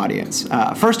Wars audience.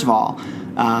 First of all,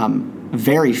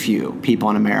 very few people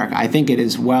in America. I think it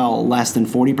is well less than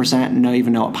 40% don't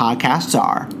even know what podcasts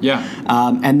are. Yeah.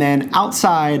 And then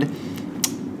outside,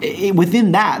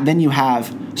 within that, then you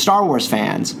have Star Wars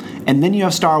fans, and then you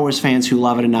have Star Wars fans who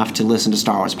love it enough to listen to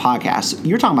Star Wars podcasts.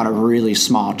 You're talking about a really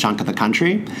small chunk of the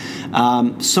country.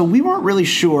 So we weren't really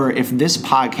sure if this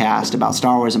podcast about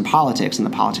Star Wars and politics and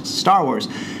the politics of Star Wars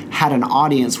had an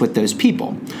audience with those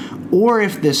people, or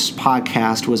if this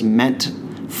podcast was meant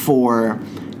for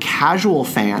casual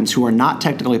fans who are not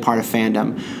technically part of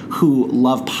fandom, who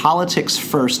love politics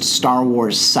first, Star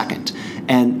Wars second.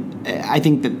 And I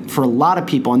think that for a lot of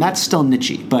people, and that's still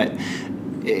niche, but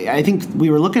I think we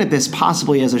were looking at this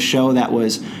possibly as a show that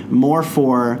was more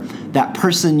for that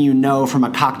person you know from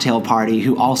a cocktail party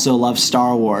who also loves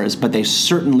Star Wars, but they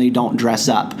certainly don't dress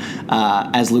up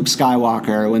as Luke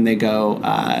Skywalker when they go,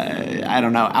 I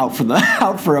don't know, out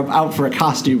for a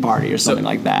costume party or something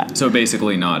like that. So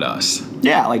basically, not us.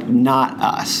 Yeah, like not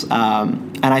us.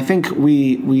 And I think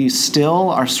we still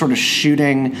are sort of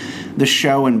shooting the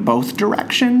show in both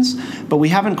directions, but we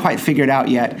haven't quite figured out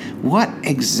yet what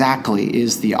exactly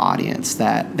is the audience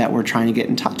that we're trying to get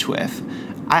in touch with.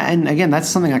 And again, that's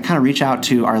something I kind of reach out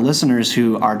to our listeners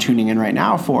who are tuning in right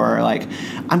now for. Like,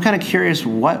 I'm kind of curious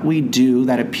what we do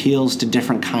that appeals to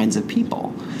different kinds of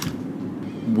people.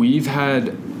 We've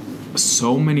had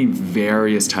so many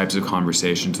various types of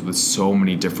conversations with so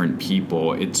many different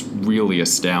people. It's really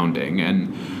astounding.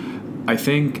 And I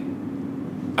think,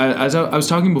 as I was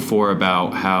talking before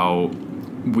about how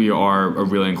we are a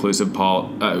really inclusive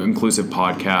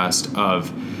podcast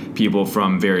of people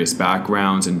from various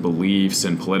backgrounds and beliefs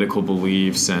and political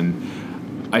beliefs, and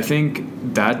I think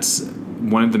that's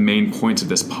one of the main points of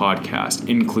this podcast,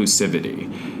 inclusivity.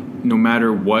 No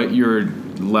matter what your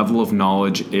level of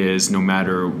knowledge is, no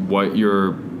matter what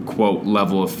your quote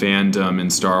level of fandom in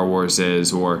Star Wars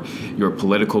is, or your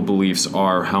political beliefs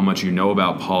are, how much you know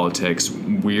about politics,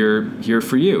 we're here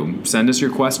for you. Send us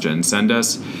your questions, send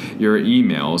us your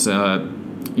emails.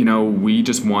 We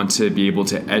just want to be able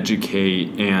to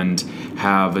educate and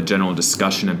have a general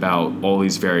discussion about all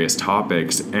these various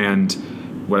topics. And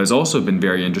what has also been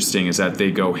very interesting is that they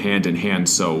go hand in hand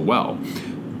so well.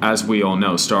 As we all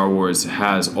know, Star Wars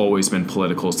has always been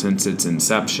political since its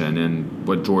inception, and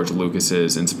what George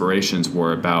Lucas's inspirations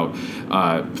were about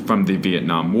from the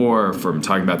Vietnam War, from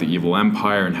talking about the evil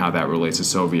empire and how that relates to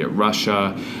Soviet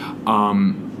Russia.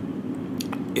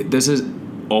 This has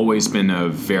always been a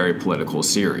very political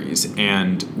series,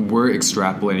 and we're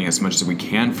extrapolating as much as we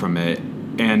can from it,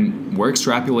 and we're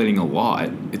extrapolating a lot.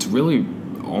 It's really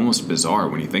almost bizarre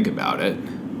when you think about it.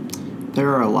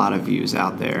 There are a lot of views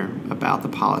out there about the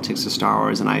politics of Star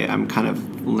Wars, and I'm kind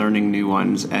of learning new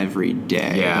ones every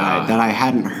day that I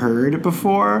hadn't heard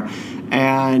before.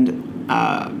 And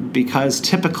because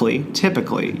typically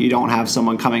you don't have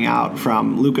someone coming out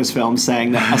from Lucasfilm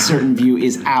saying that a certain view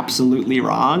is absolutely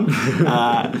wrong.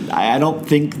 I don't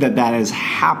think that has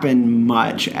happened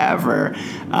much ever.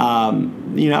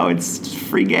 It's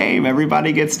free game.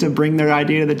 Everybody gets to bring their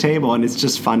idea to the table, and it's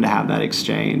just fun to have that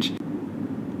exchange.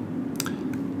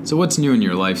 So what's new in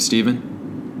your life,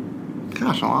 Stephen?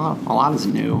 Gosh, a lot is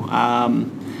new.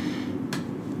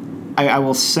 I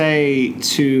will say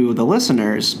to the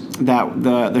listeners that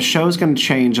the show's going to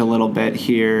change a little bit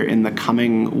here in the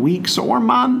coming weeks or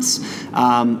months,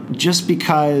 just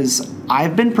because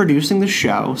I've been producing the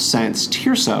show since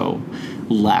Tirso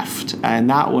left, and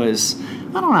that was,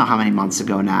 I don't know how many months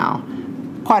ago now,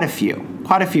 quite a few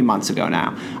months ago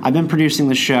now. I've been producing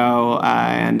the show,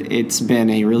 and it's been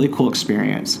a really cool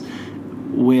experience.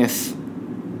 With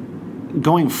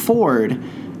going forward,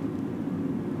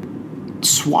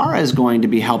 Swara is going to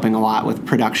be helping a lot with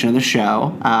production of the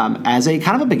show as a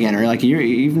kind of a beginner. Like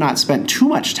you've not spent too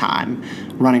much time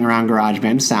running around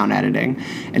GarageBand sound editing,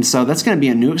 and so that's going to be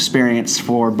a new experience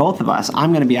for both of us. I'm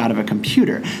going to be out of a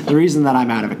computer. The reason that I'm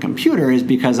out of a computer is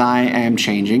because I am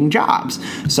changing jobs.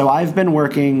 So I've been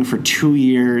working for 2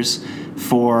 years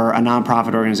for a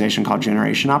nonprofit organization called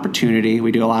Generation Opportunity.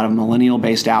 We do a lot of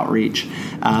millennial-based outreach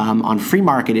on free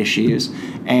market issues,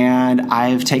 and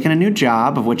I've taken a new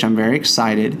job, of which I'm very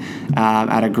excited,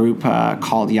 at a group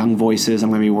called Young Voices. I'm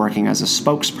going to be working as a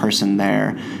spokesperson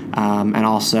there, and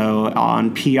also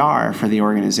on PR for the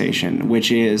organization,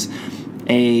 which is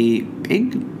a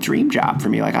big dream job for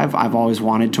me. Like I've always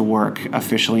wanted to work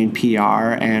officially in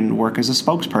PR and work as a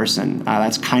spokesperson.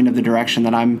 That's kind of the direction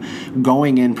that I'm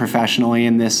going in professionally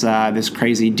in this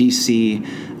crazy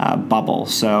DC bubble.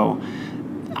 So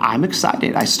I'm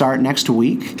excited. I start next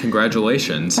week.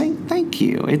 Congratulations. Thank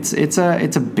you. It's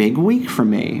a big week for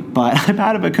me, but I'm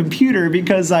out of a computer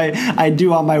because I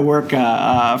do all my work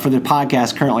for the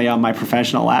podcast currently on my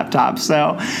professional laptop.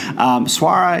 So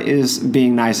Swara is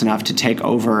being nice enough to take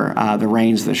over the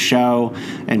reins of the show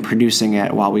and producing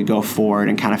it while we go forward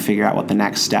and kind of figure out what the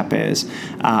next step is.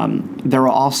 There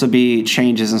will also be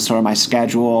changes in sort of my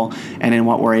schedule and in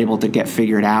what we're able to get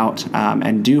figured out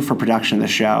and do for production of the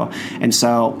show. And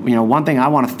so, one thing I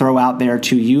want to throw out there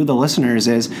to you, the listeners,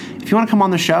 is if you want to come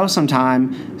on the show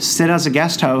sometime, sit as a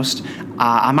guest host.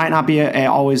 I might not be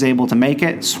always able to make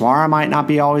it. Swara might not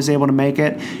be always able to make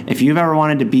it. If you've ever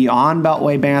wanted to be on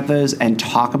Beltway Banthas and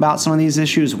talk about some of these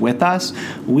issues with us,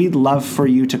 we'd love for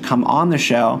you to come on the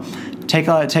show. Take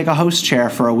a host chair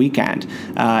for a weekend.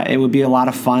 It would be a lot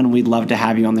of fun. We'd love to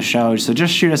have you on the show. So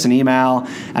just shoot us an email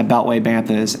at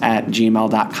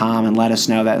beltwaybanthas@gmail.com and let us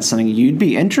know that's something you'd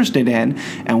be interested in,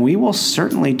 and we will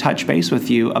certainly touch base with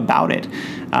you about it.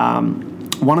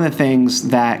 One of the things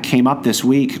that came up this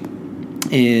week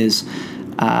is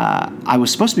I was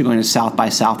supposed to be going to South by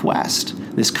Southwest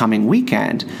this coming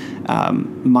weekend.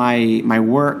 My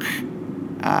work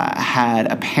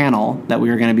had a panel that we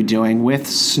were going to be doing with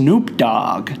Snoop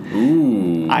Dogg.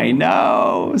 Ooh. I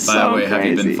know. By the way, have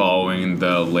you been following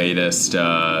the latest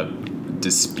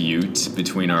dispute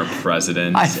between our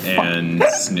president and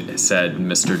said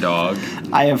Mr. Dogg?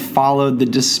 I have followed the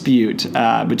dispute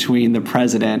between the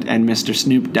president and Mr.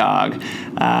 Snoop Dogg.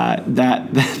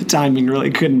 That the timing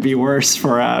really couldn't be worse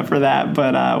for that,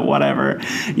 but whatever.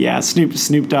 Yeah,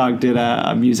 Snoop Dogg did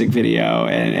a music video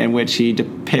in which he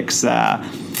depicts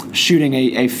shooting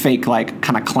a fake, like,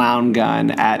 kind of clown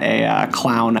gun at a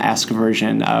clown-esque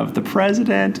version of the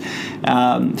president.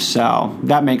 So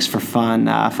that makes for fun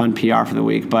PR for the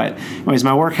week. But anyways,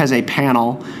 my work has a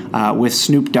panel with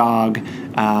Snoop Dogg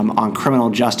on criminal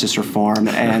justice reform,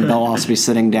 and they'll also be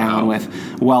sitting down with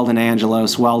Weldon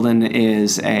Angelos. Weldon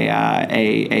is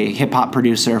a hip-hop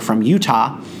producer from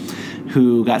Utah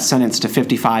who got sentenced to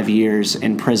 55 years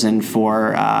in prison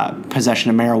for possession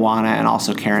of marijuana and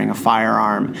also carrying a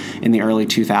firearm in the early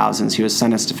 2000s. He was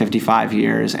sentenced to 55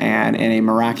 years, and in a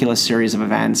miraculous series of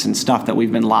events and stuff that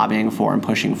we've been lobbying for and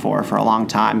pushing for a long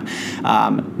time,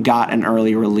 got an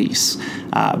early release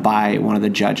by one of the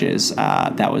judges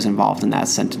that was involved in that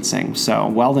sentencing. So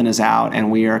Weldon is out, and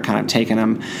we are kind of taking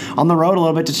him on the road a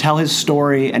little bit to tell his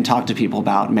story and talk to people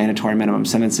about mandatory minimum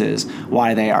sentences,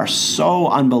 why they are so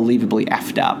unbelievably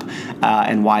effed up,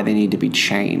 and why they need to be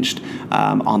changed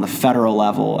on the federal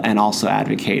level, and also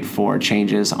advocate for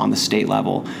changes on the state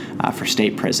level for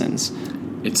state prisons.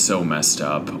 It's so messed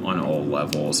up on all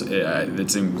levels.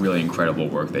 It's a really incredible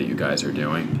work that you guys are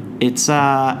doing.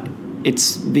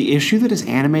 It's the issue that has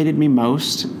animated me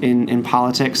most in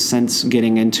politics since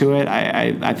getting into it.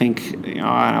 I think, when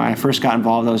I first got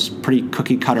involved, I was pretty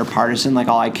cookie-cutter partisan. Like,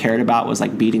 all I cared about was,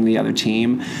 like, beating the other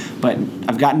team. But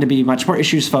I've gotten to be much more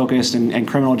issues-focused, and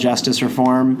criminal justice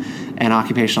reform and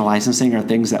occupational licensing are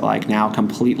things that, like, now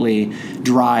completely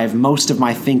drive most of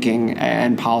my thinking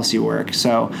and policy work.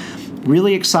 So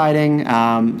really exciting.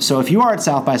 So if you are at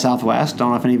South by Southwest, don't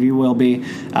know if any of you will be,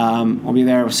 we'll be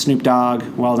there with Snoop Dogg,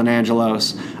 Weldon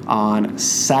Angelos on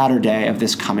Saturday of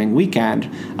this coming weekend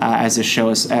as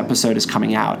this episode is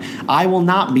coming out. I will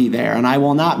not be there, and I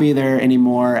will not be there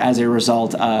anymore as a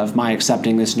result of my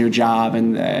accepting this new job,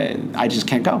 and I just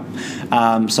can't go.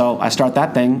 So I start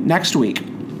that thing next week.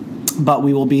 But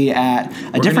we will be at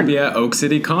We're going to be at Oak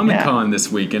City Comic Con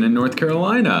this weekend in North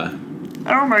Carolina.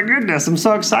 Oh my goodness, I'm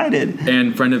so excited.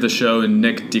 And friend of the show,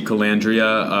 Nick DeCalandria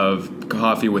of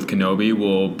Coffee with Kenobi,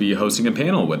 will be hosting a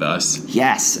panel with us.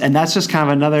 Yes, and that's just kind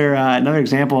of another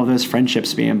example of those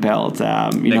friendships being built.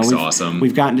 Nick's awesome.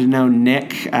 We've gotten to know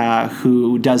Nick,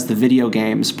 who does the video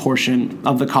games portion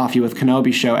of the Coffee with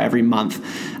Kenobi show every month.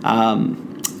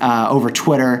 Over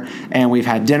Twitter, and we've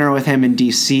had dinner with him in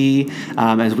D.C.,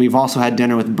 as we've also had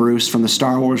dinner with Bruce from the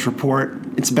Star Wars Report.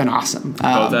 It's been awesome.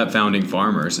 Both at Founding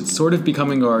Farmers. It's sort of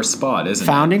becoming our spot, isn't it?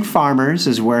 Founding Farmers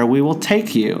is where we will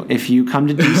take you if you come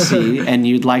to D.C. and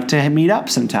you'd like to meet up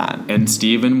sometime. And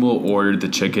Steven will order the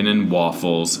chicken and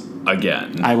waffles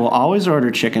again. I will always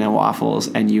order chicken and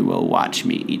waffles, and you will watch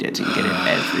me eat it and get it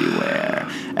everywhere.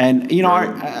 And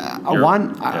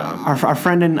our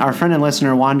friend and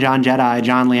listener Juan John Jedi,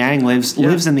 John Liang,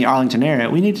 lives in the Arlington area.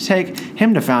 We need to take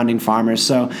him to Founding Farmers.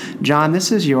 So, John,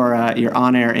 this is your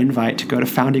on-air invite to go to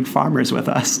Founding Farmers with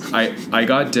us. I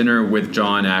got dinner with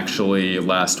John actually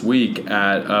last week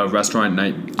at a restaurant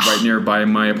right nearby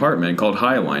my apartment called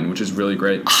Highline, which is really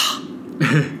great.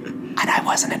 And I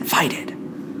wasn't invited.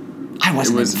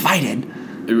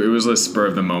 It It was a spur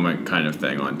of the moment kind of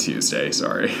thing on Tuesday.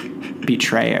 Sorry.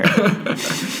 Betrayer.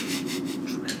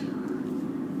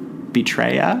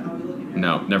 Betrayer?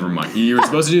 No, never mind. You were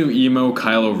supposed to do emo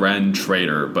Kylo Ren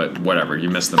traitor, but whatever. You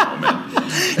missed the moment.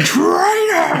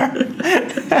 Traitor!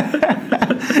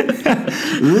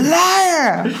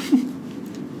 Liar!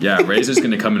 Yeah, Razor's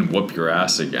going to come and whoop your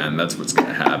ass again. That's what's going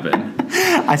to happen.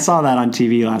 I saw that on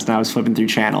TV last night. I was flipping through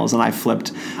channels, and I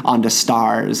flipped onto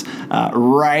Stars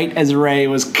right as Rey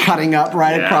was cutting up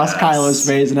across Kylo's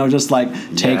face, and I was just like,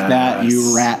 take that,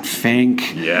 you rat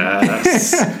fink.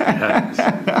 Yes.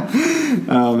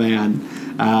 Oh, man.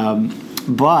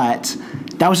 But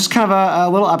that was just kind of a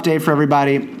little update for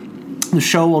everybody. The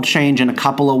show will change in a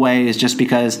couple of ways just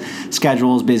because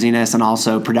schedules, busyness, and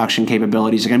also production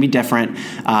capabilities are going to be different.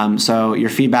 So your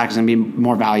feedback is going to be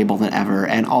more valuable than ever.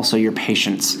 And also your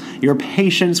patience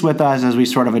with us as we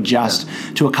sort of adjust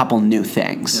to a couple new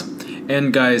things. Yeah.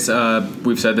 And guys,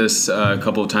 we've said this a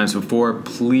couple of times before.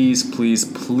 Please, please,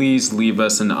 please leave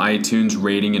us an iTunes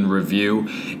rating and review.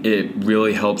 It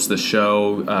really helps the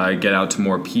show get out to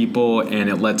more people, and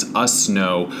it lets us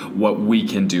know what we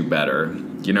can do better.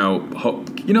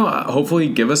 Hopefully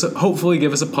give us a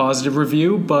positive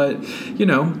review, but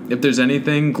if there's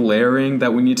anything glaring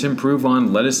that we need to improve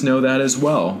on, let us know that as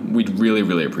well. We'd really,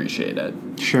 really appreciate it.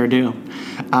 Sure do.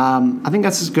 I think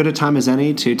that's as good a time as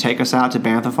any to take us out to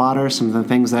Bantha Fodder, some of the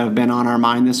things that have been on our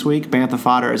mind this week. Bantha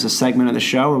Fodder is a segment of the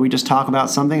show where we just talk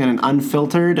about something in an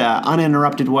unfiltered,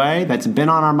 uninterrupted way that's been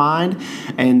on our mind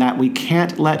and that we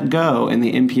can't let go in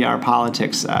the NPR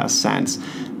politics sense.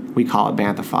 We call it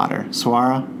Bantha Fodder.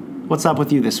 Swara, what's up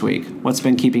with you this week? What's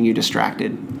been keeping you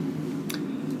distracted?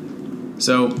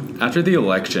 So, after the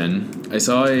election, I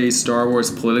saw a Star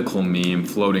Wars political meme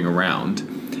floating around.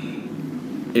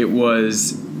 It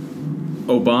was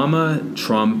Obama,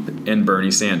 Trump, and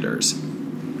Bernie Sanders.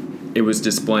 It was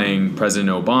displaying President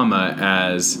Obama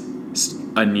as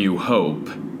A New Hope,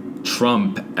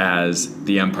 Trump as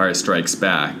The Empire Strikes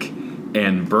Back,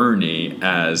 and Bernie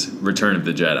as Return of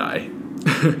the Jedi.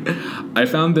 I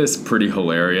found this pretty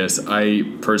hilarious. I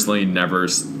personally never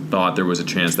thought there was a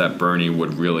chance that Bernie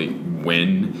would really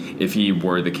win if he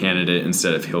were the candidate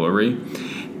instead of Hillary.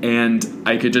 And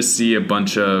I could just see a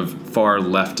bunch of far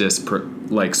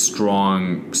leftist,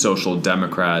 strong social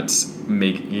democrats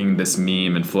making this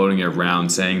meme and floating it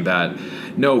around saying that,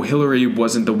 no, Hillary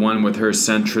wasn't the one with her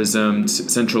centralism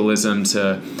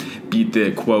to beat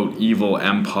the, quote, evil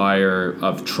empire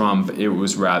of Trump. It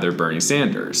was rather Bernie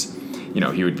Sanders.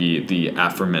 He would be the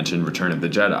aforementioned Return of the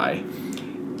Jedi.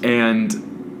 And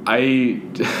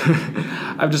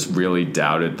I've just really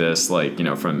doubted this,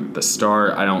 from the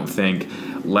start. I don't think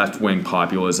left-wing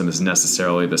populism is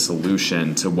necessarily the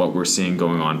solution to what we're seeing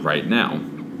going on right now.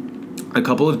 A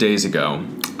couple of days ago,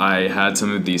 I had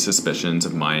some of these suspicions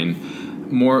of mine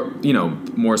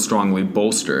more strongly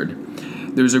bolstered.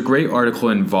 There's a great article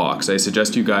in Vox. I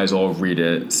suggest you guys all read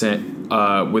it,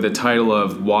 with a title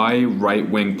of why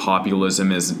left-wing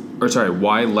populism is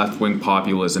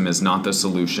not the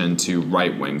solution to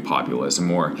right-wing populism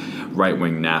or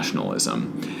right-wing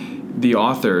nationalism. The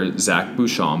author, Zach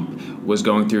Beauchamp, was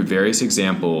going through various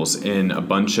examples in a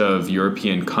bunch of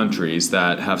European countries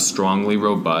that have strongly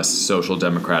robust social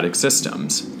democratic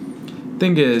systems.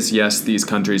 Thing is, yes, these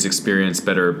countries experience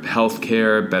better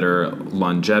healthcare, better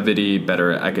longevity,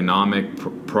 better economic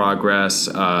progress,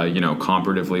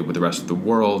 comparatively with the rest of the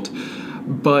world.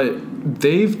 But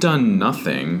they've done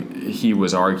nothing, he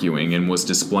was arguing and was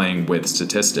displaying with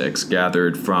statistics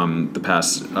gathered from the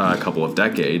past couple of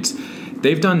decades.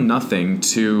 They've done nothing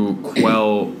to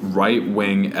quell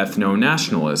right-wing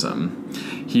ethno-nationalism.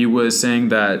 He was saying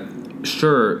that,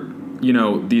 sure,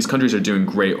 these countries are doing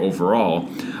great overall,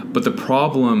 but the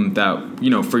problem that,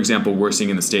 for example, we're seeing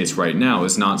in the States right now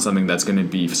is not something that's going to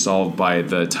be solved by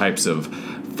the types of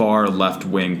far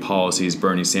left-wing policies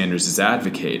Bernie Sanders is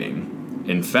advocating.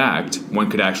 In fact, one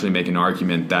could actually make an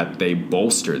argument that they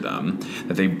bolster them,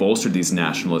 that they bolster these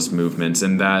nationalist movements,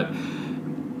 and that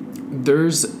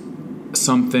there's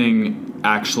something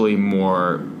actually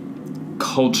more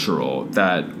cultural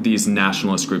that these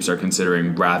nationalist groups are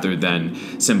considering rather than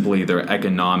simply their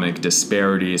economic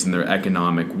disparities and their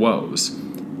economic woes.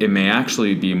 It may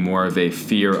actually be more of a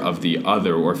fear of the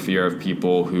other or fear of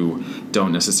people who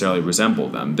don't necessarily resemble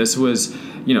them. This was,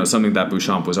 something that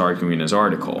Beauchamp was arguing in his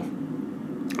article.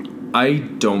 I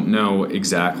don't know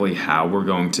exactly how we're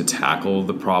going to tackle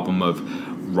the problem of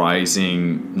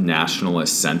rising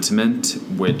nationalist sentiment,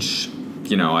 which,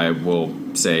 I will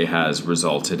say has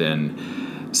resulted in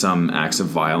some acts of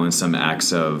violence, some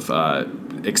acts of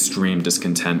extreme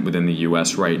discontent within the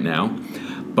U.S. right now.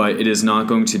 but it is not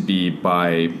going to be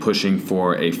by pushing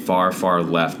for a far, far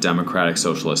left democratic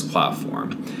socialist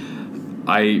platform.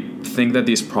 I think that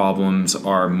these problems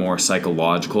are more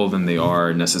psychological than they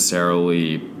are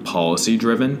necessarily policy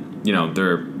driven.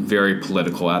 They're very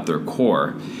political at their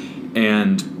core.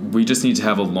 And we just need to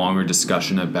have a longer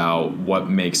discussion about what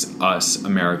makes us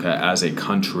America as a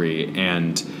country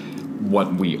and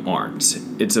what we aren't.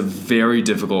 It's a very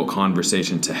difficult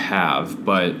conversation to have,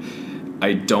 but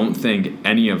I don't think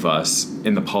any of us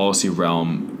in the policy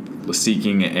realm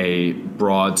seeking a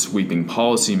broad sweeping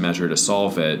policy measure to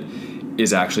solve it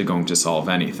is actually going to solve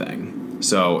anything.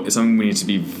 So it's something we need to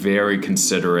be very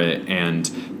considerate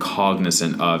and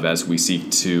cognizant of as we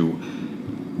seek to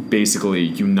basically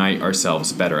unite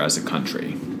ourselves better as a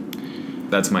country.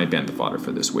 That's my band of fodder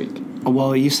for this week.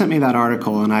 Well, you sent me that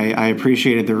article, and I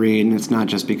appreciated the read, and it's not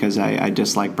just because I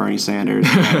dislike Bernie Sanders.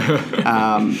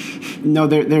 No,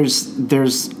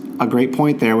 there's a great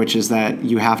point there, which is that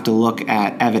you have to look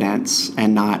at evidence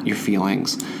and not your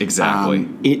feelings. Exactly.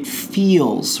 It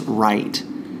feels right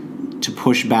to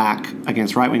push back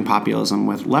against right-wing populism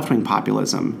with left-wing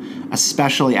populism,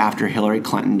 especially after Hillary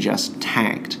Clinton just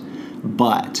tanked.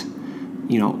 But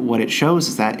what it shows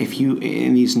is that if you,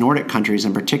 in these Nordic countries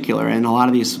in particular, and a lot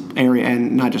of these area,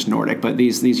 and not just Nordic, but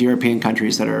these European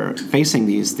countries that are facing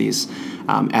these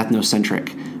ethnocentric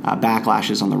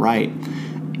backlashes on the right,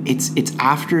 it's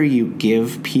after you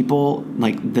give people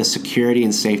like the security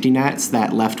and safety nets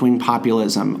that left-wing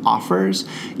populism offers,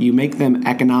 you make them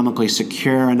economically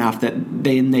secure enough that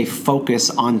then they focus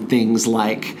on things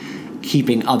like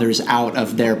keeping others out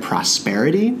of their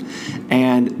prosperity.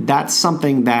 And that's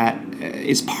something that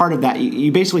is part of that.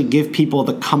 You basically give people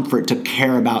the comfort to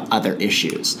care about other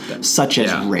issues, such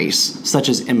as race, such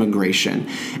as immigration.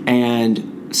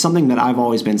 And something that I've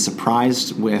always been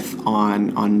surprised with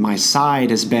on my side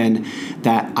has been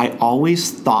that I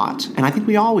always thought, and I think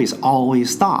we always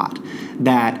thought,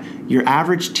 that your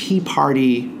average Tea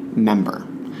Party member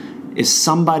is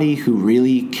somebody who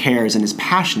really cares and is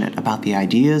passionate about the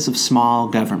ideas of small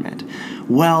government.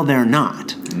 Well, they're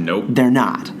not. Nope. They're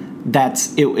not.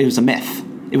 It was a myth.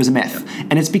 It was a myth. Yep.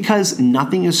 And it's because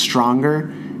nothing is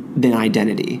stronger than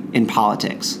identity in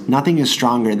politics. Nothing is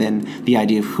stronger than the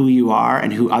idea of who you are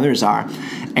and who others are,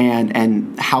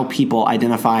 and how people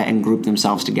identify and group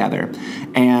themselves together.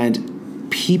 And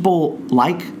people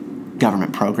like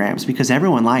government programs because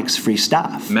everyone likes free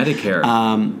stuff. Medicare.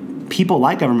 People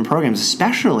like government programs,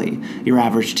 especially your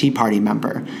average Tea Party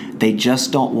member. They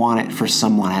just don't want it for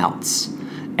someone else.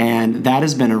 And that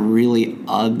has been a really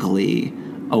ugly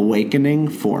awakening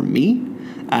for me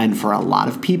and for a lot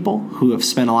of people who have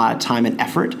spent a lot of time and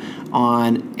effort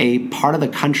on a part of the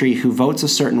country who votes a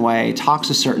certain way, talks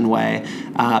a certain way,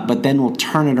 but then will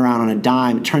turn it around on a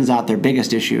dime. It turns out their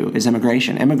biggest issue is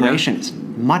immigration. Immigration is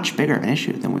much bigger of an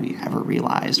issue than we ever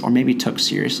realized or maybe took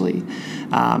seriously.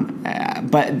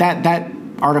 But that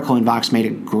article in Vox made a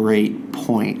great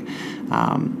point,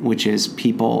 which is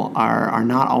people are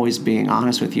not always being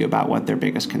honest with you about what their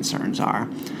biggest concerns are.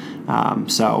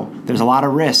 So there's a lot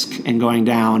of risk in going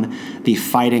down the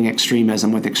fighting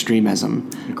extremism with extremism.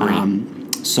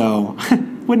 So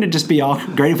wouldn't it just be all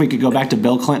great if we could go back to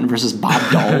Bill Clinton versus Bob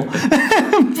Dole?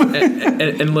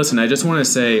 and listen, I just want to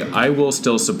say I will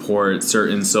still support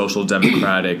certain social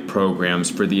democratic programs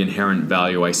for the inherent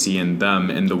value I see in them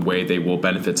and the way they will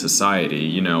benefit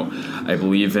society. I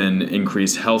believe in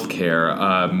increased health care,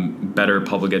 better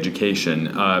public education,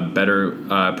 better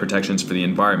protections for the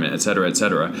environment, et cetera, et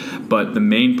cetera. But the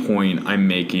main point I'm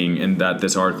making and that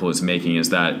this article is making is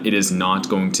that it is not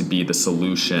going to be the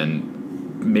solution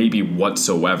maybe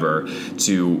whatsoever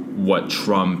to what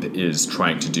Trump is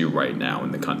trying to do right now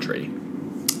in the country.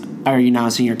 Are you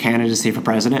announcing your candidacy for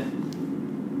president?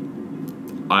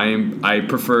 I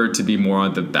prefer to be more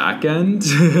on the back end.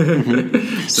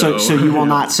 Mm-hmm. So you will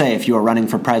not say if you are running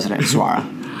for president, Suara?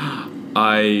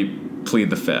 I plead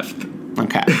the fifth.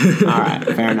 Okay. All right.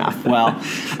 Fair enough. Well,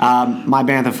 my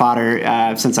band of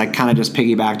fodder, since I kind of just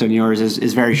piggybacked on yours,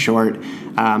 is very short.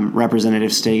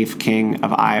 Representative Steve King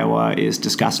of Iowa is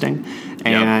disgusting.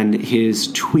 And his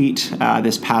tweet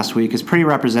this past week is pretty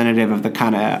representative of the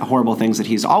kind of horrible things that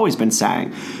he's always been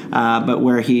saying. But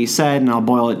where he said, and I'll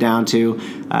boil it down to,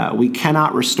 we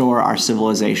cannot restore our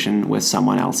civilization with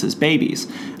someone else's babies.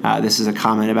 This is a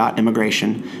comment about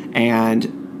immigration.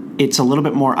 And it's a little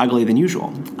bit more ugly than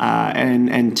usual.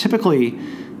 And typically,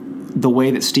 the way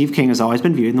that Steve King has always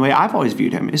been viewed, and the way I've always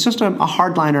viewed him, is just a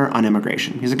hardliner on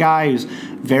immigration. He's a guy who's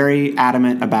very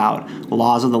adamant about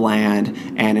laws of the land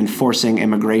and enforcing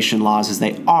immigration laws as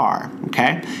they are,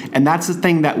 okay? And that's the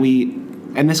thing that we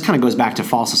and this kind of goes back to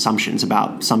false assumptions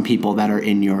about some people that are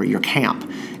in your camp,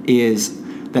 is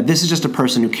that this is just a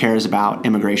person who cares about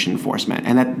immigration enforcement,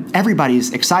 and that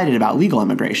everybody's excited about legal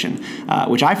immigration,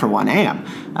 which I, for one, am.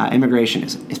 Immigration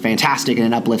is fantastic, and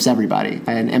it uplifts everybody.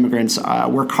 And immigrants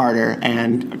work harder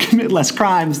and commit less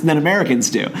crimes than Americans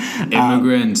do.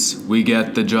 Immigrants, we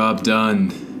get the job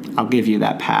done. I'll give you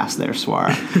that pass there,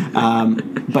 Swara.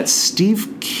 But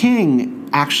Steve King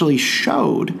actually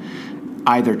showed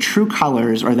either true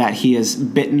colors or that he is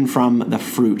bitten from the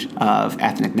fruit of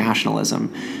ethnic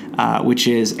nationalism, which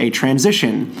is a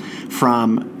transition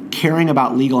from caring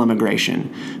about legal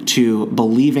immigration to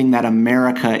believing that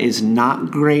America is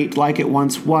not great like it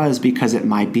once was because it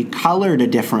might be colored a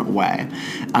different way.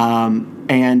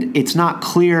 And it's not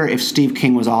clear if Steve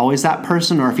King was always that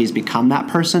person or if he's become that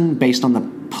person based on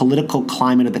the political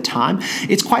climate of the time.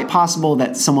 It's quite possible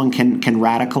that someone can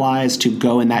radicalize to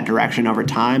go in that direction over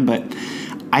time, but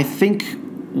I think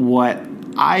what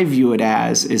I view it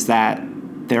as is that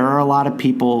there are a lot of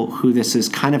people who this is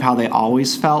kind of how they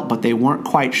always felt, but they weren't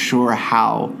quite sure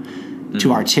how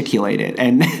to articulate it.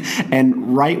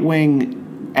 And right-wing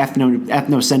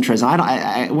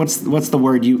ethnocentrism. What's the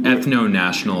word you?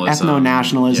 Ethno-nationalism.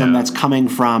 Ethno-nationalism that's coming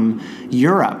from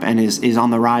Europe and is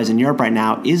on the rise in Europe right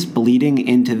now is bleeding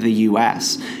into the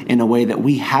U.S. in a way that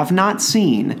we have not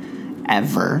seen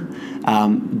ever.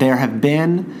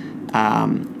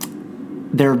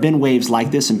 There have been waves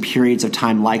like this and periods of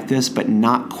time like this, but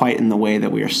not quite in the way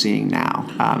that we are seeing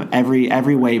now.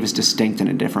 Every wave is distinct in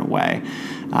a different way.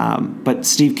 But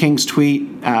Steve King's tweet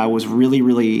was really,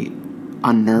 really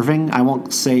unnerving. I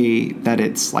won't say that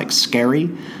it's like scary.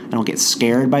 I don't get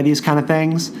scared by these kind of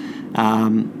things.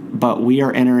 But we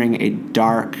are entering a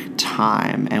dark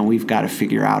time, and we've got to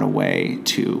figure out a way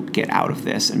to get out of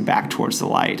this and back towards the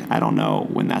light. I don't know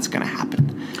when that's going to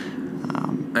happen.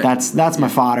 That's my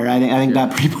fodder. I think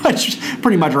that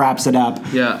pretty much wraps it up.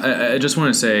 Yeah, I just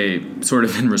want to say, sort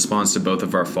of in response to both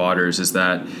of our fodders, is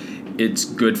that it's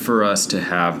good for us to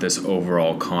have this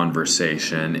overall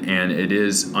conversation, and it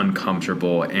is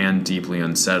uncomfortable and deeply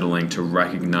unsettling to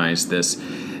recognize this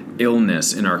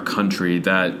illness in our country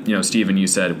that, Stephen, you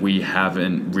said we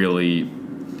haven't really.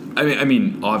 I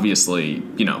mean, obviously,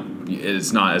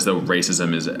 it's not as though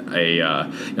racism is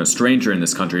a stranger in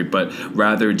this country, but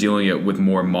rather dealing it with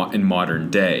more in modern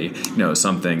day.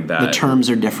 Something that the terms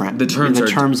are different. The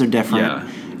terms are different. Yeah.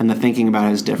 And the thinking about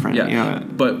it is different. Yeah.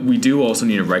 But we do also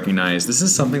need to recognize this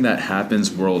is something that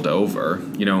happens world over.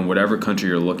 In whatever country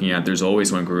you're looking at, there's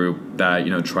always one group that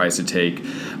tries to take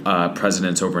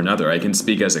precedence over another. I can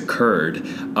speak as a Kurd,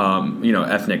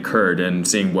 ethnic Kurd, and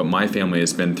seeing what my family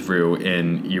has been through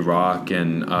in Iraq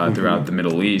and throughout the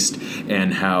Middle East,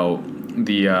 and how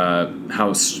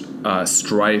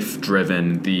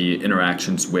strife-driven the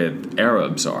interactions with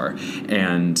Arabs are,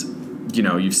 and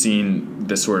you've seen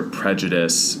this sort of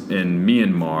prejudice in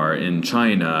Myanmar, in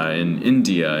China, in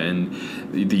India, in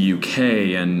the UK,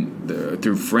 and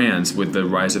through France with the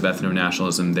rise of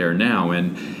ethno-nationalism there now.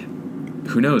 And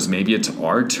who knows, maybe it's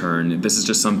our turn. This is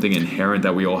just something inherent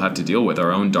that we all have to deal with,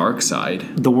 our own dark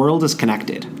side. The world is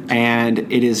connected, and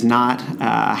it is not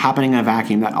happening in a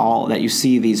vacuum that you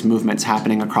see these movements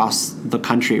happening across the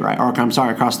country, right? Or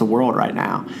across the world right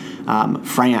now.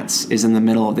 France is in the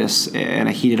middle of this in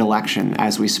a heated election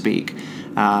as we speak.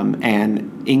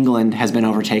 And England has been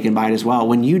overtaken by it as well.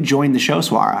 When you joined the show,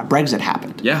 Swara, Brexit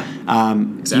happened. Yeah,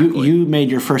 exactly. You made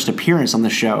your first appearance on the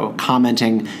show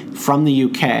commenting from the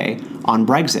UK on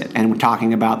Brexit and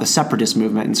talking about the separatist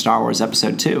movement in Star Wars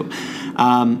Episode 2.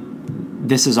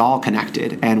 This is all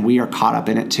connected, and we are caught up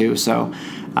in it too. So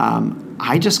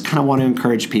I just kind of want to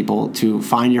encourage people to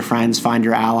find your friends, find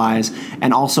your allies,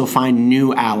 and also find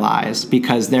new allies,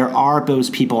 because there are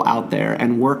those people out there,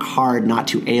 and work hard not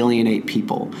to alienate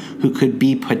people who could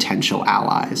be potential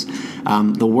allies.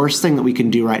 The worst thing that we can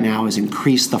do right now is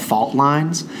increase the fault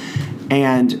lines,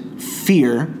 and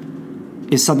fear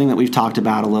is something that we've talked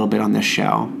about a little bit on this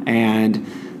show, and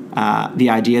the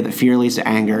idea that fear leads to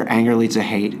anger, anger leads to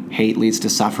hate, hate leads to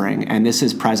suffering. And this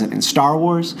is present in Star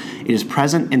Wars. It is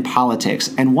present in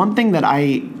politics. And one thing that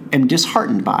I am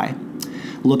disheartened by,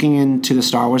 looking into the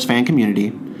Star Wars fan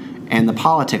community and the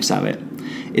politics of it,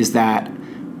 is that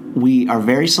we are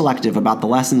very selective about the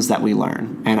lessons that we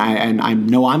learn. And I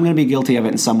know I'm going to be guilty of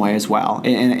it in some way as well,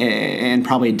 in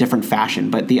probably a different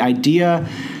fashion. But the idea,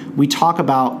 we talk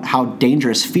about how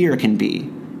dangerous fear can be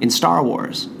in Star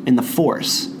Wars, in the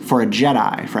Force, for a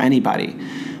Jedi, for anybody.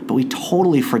 But we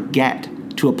totally forget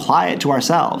to apply it to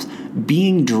ourselves.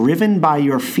 Being driven by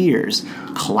your fears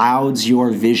clouds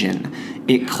your vision.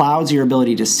 It clouds your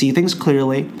ability to see things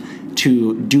clearly,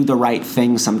 to do the right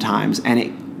thing sometimes, and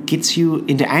it gets you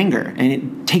into anger, and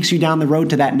it takes you down the road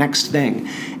to that next thing.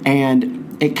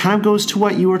 And it kind of goes to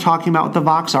what you were talking about with the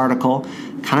Vox article,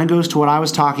 kind of goes to what I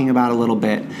was talking about a little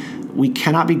bit. We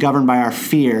cannot be governed by our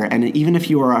fear, and even if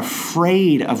you are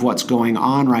afraid of what's going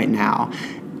on right now,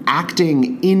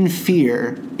 acting in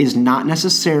fear is not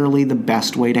necessarily the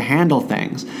best way to handle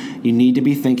things. You need to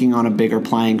be thinking on a bigger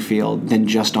playing field than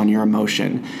just on your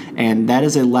emotion. And that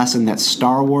is a lesson that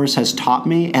Star Wars has taught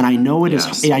me, and I know it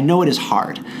is. I know it is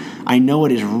hard. I know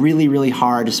it is really, really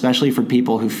hard, especially for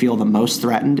people who feel the most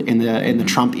threatened in the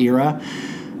Trump era.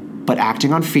 But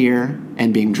acting on fear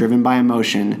and being driven by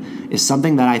emotion is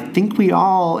something that I think we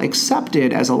all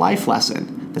accepted as a life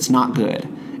lesson that's not good.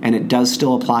 And it does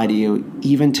still apply to you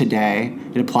even today.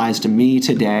 It applies to me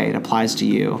today. It applies to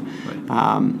you.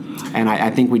 And I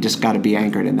think we just got to be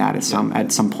anchored in that at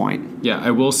some point. Yeah,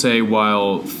 I will say,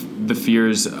 while the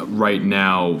fears right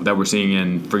now that we're seeing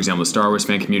in, for example, the Star Wars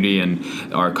fan community and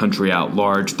our country at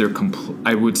large,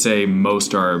 I would say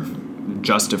most are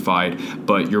justified,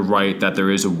 but you're right that there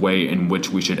is a way in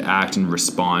which we should act and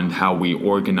respond, how we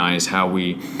organize, how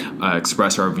we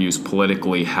express our views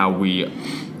politically, how we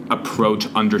approach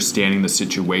understanding the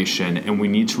situation. And we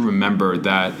need to remember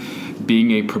that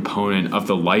being a proponent of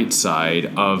the light side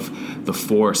of the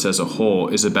Force as a whole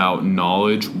is about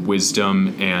knowledge,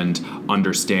 wisdom, and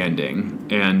understanding.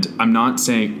 And I'm not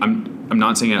saying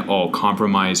at all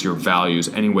compromise your values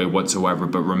any way whatsoever,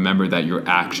 but remember that your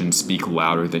actions speak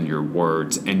louder than your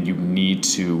words, and you need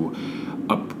to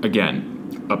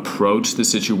approach the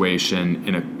situation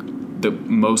in the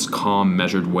most calm,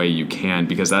 measured way you can,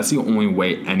 because that's the only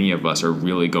way any of us are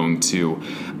really going to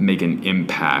make an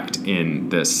impact in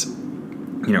this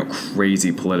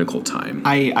crazy political time.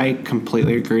 I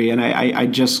completely agree, and I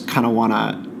just kind of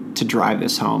want to drive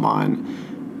this home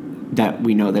on that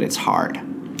we know that it's hard.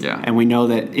 Yeah. And we know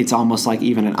that it's almost like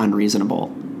even an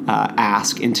unreasonable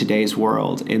ask in today's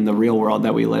world, in the real world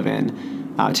that we live in,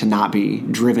 to not be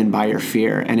driven by your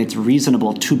fear. And it's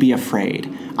reasonable to be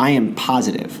afraid. I am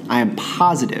positive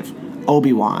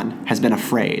Obi-Wan has been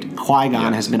afraid.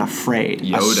 Qui-Gon has been afraid.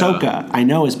 Yoda. Ahsoka, I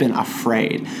know, has been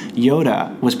afraid.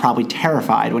 Yoda was probably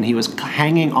terrified when he was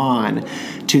hanging on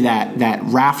to that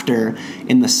rafter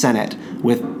in the Senate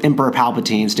with Emperor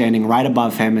Palpatine standing right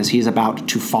above him as he's about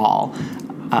to fall.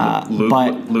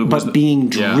 But being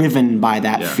driven by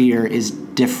that fear is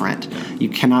different. You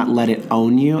cannot let it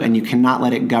own you, and you cannot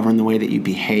let it govern the way that you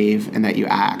behave and that you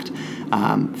act.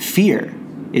 Fear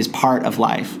is part of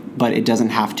life, but it doesn't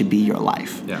have to be your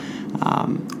life. Yeah.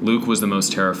 Luke was the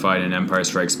most terrified in Empire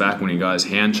Strikes Back when he got his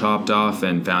hand chopped off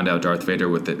and found out Darth Vader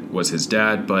was his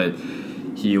dad, but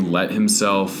he let his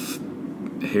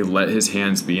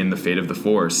hands be in the fate of the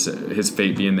Force, his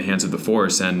fate be in the hands of the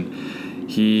Force, and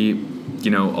he,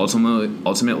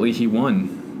 ultimately he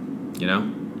won, All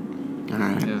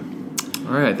right. Yeah.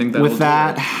 All right, I think that. With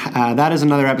that, that is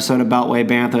another episode of Beltway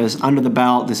Banthas Under the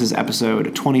Belt. This is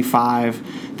episode 25.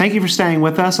 Thank you for staying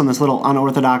with us on this little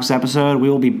unorthodox episode. We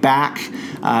will be back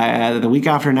the week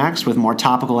after next with more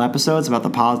topical episodes about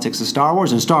the politics of Star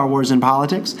Wars and Star Wars in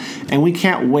politics, and we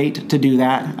can't wait to do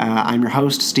that. I'm your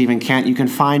host, Stephen Kent. You can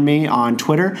find me on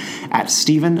Twitter at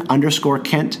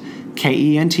Stephen_Kent,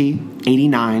 Kent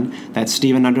 89. That's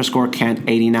Stephen_Kent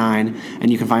 89.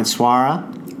 And you can find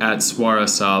Swara at Swara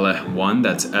Saleh 1,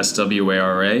 that's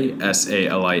SWARA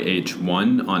SALIH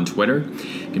 1 on Twitter.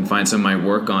 You can find some of my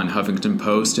work on Huffington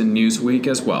Post and Newsweek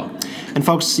as well. And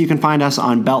folks, you can find us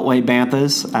on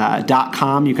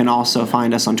BeltwayBanthas.com. You can also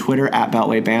find us on Twitter at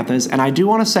BeltwayBanthas. And I do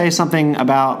want to say something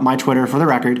about my Twitter for the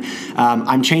record.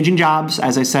 I'm changing jobs,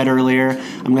 as I said earlier.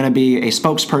 I'm going to be a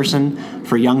spokesperson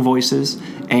for Young Voices,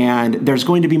 and there's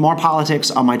going to be more politics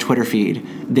on my Twitter feed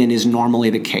than is normally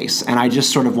the case. And I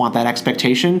just sort of want that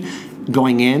expectation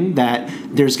going in that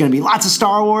there's going to be lots of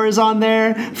Star Wars on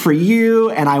there for you,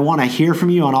 and I want to hear from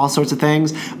you on all sorts of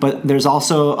things, but there's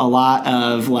also a lot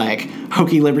of like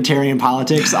hokey libertarian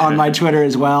politics on my Twitter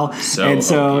as well.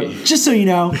 So just so you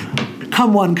know,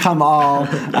 come one, come all,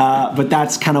 but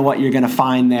that's kind of what you're going to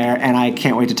find there, and I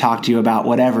can't wait to talk to you about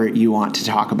whatever you want to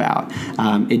talk about.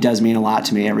 It does mean a lot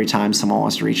to me every time someone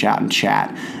wants to reach out and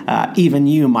chat. Even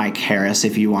you, Mike Harris,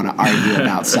 if you want to argue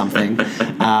about something.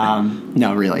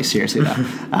 No, really, seriously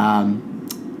though.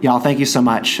 Y'all, thank you so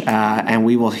much, and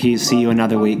we will see you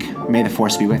another week. May the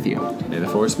Force be with you. May the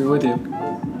Force be with you.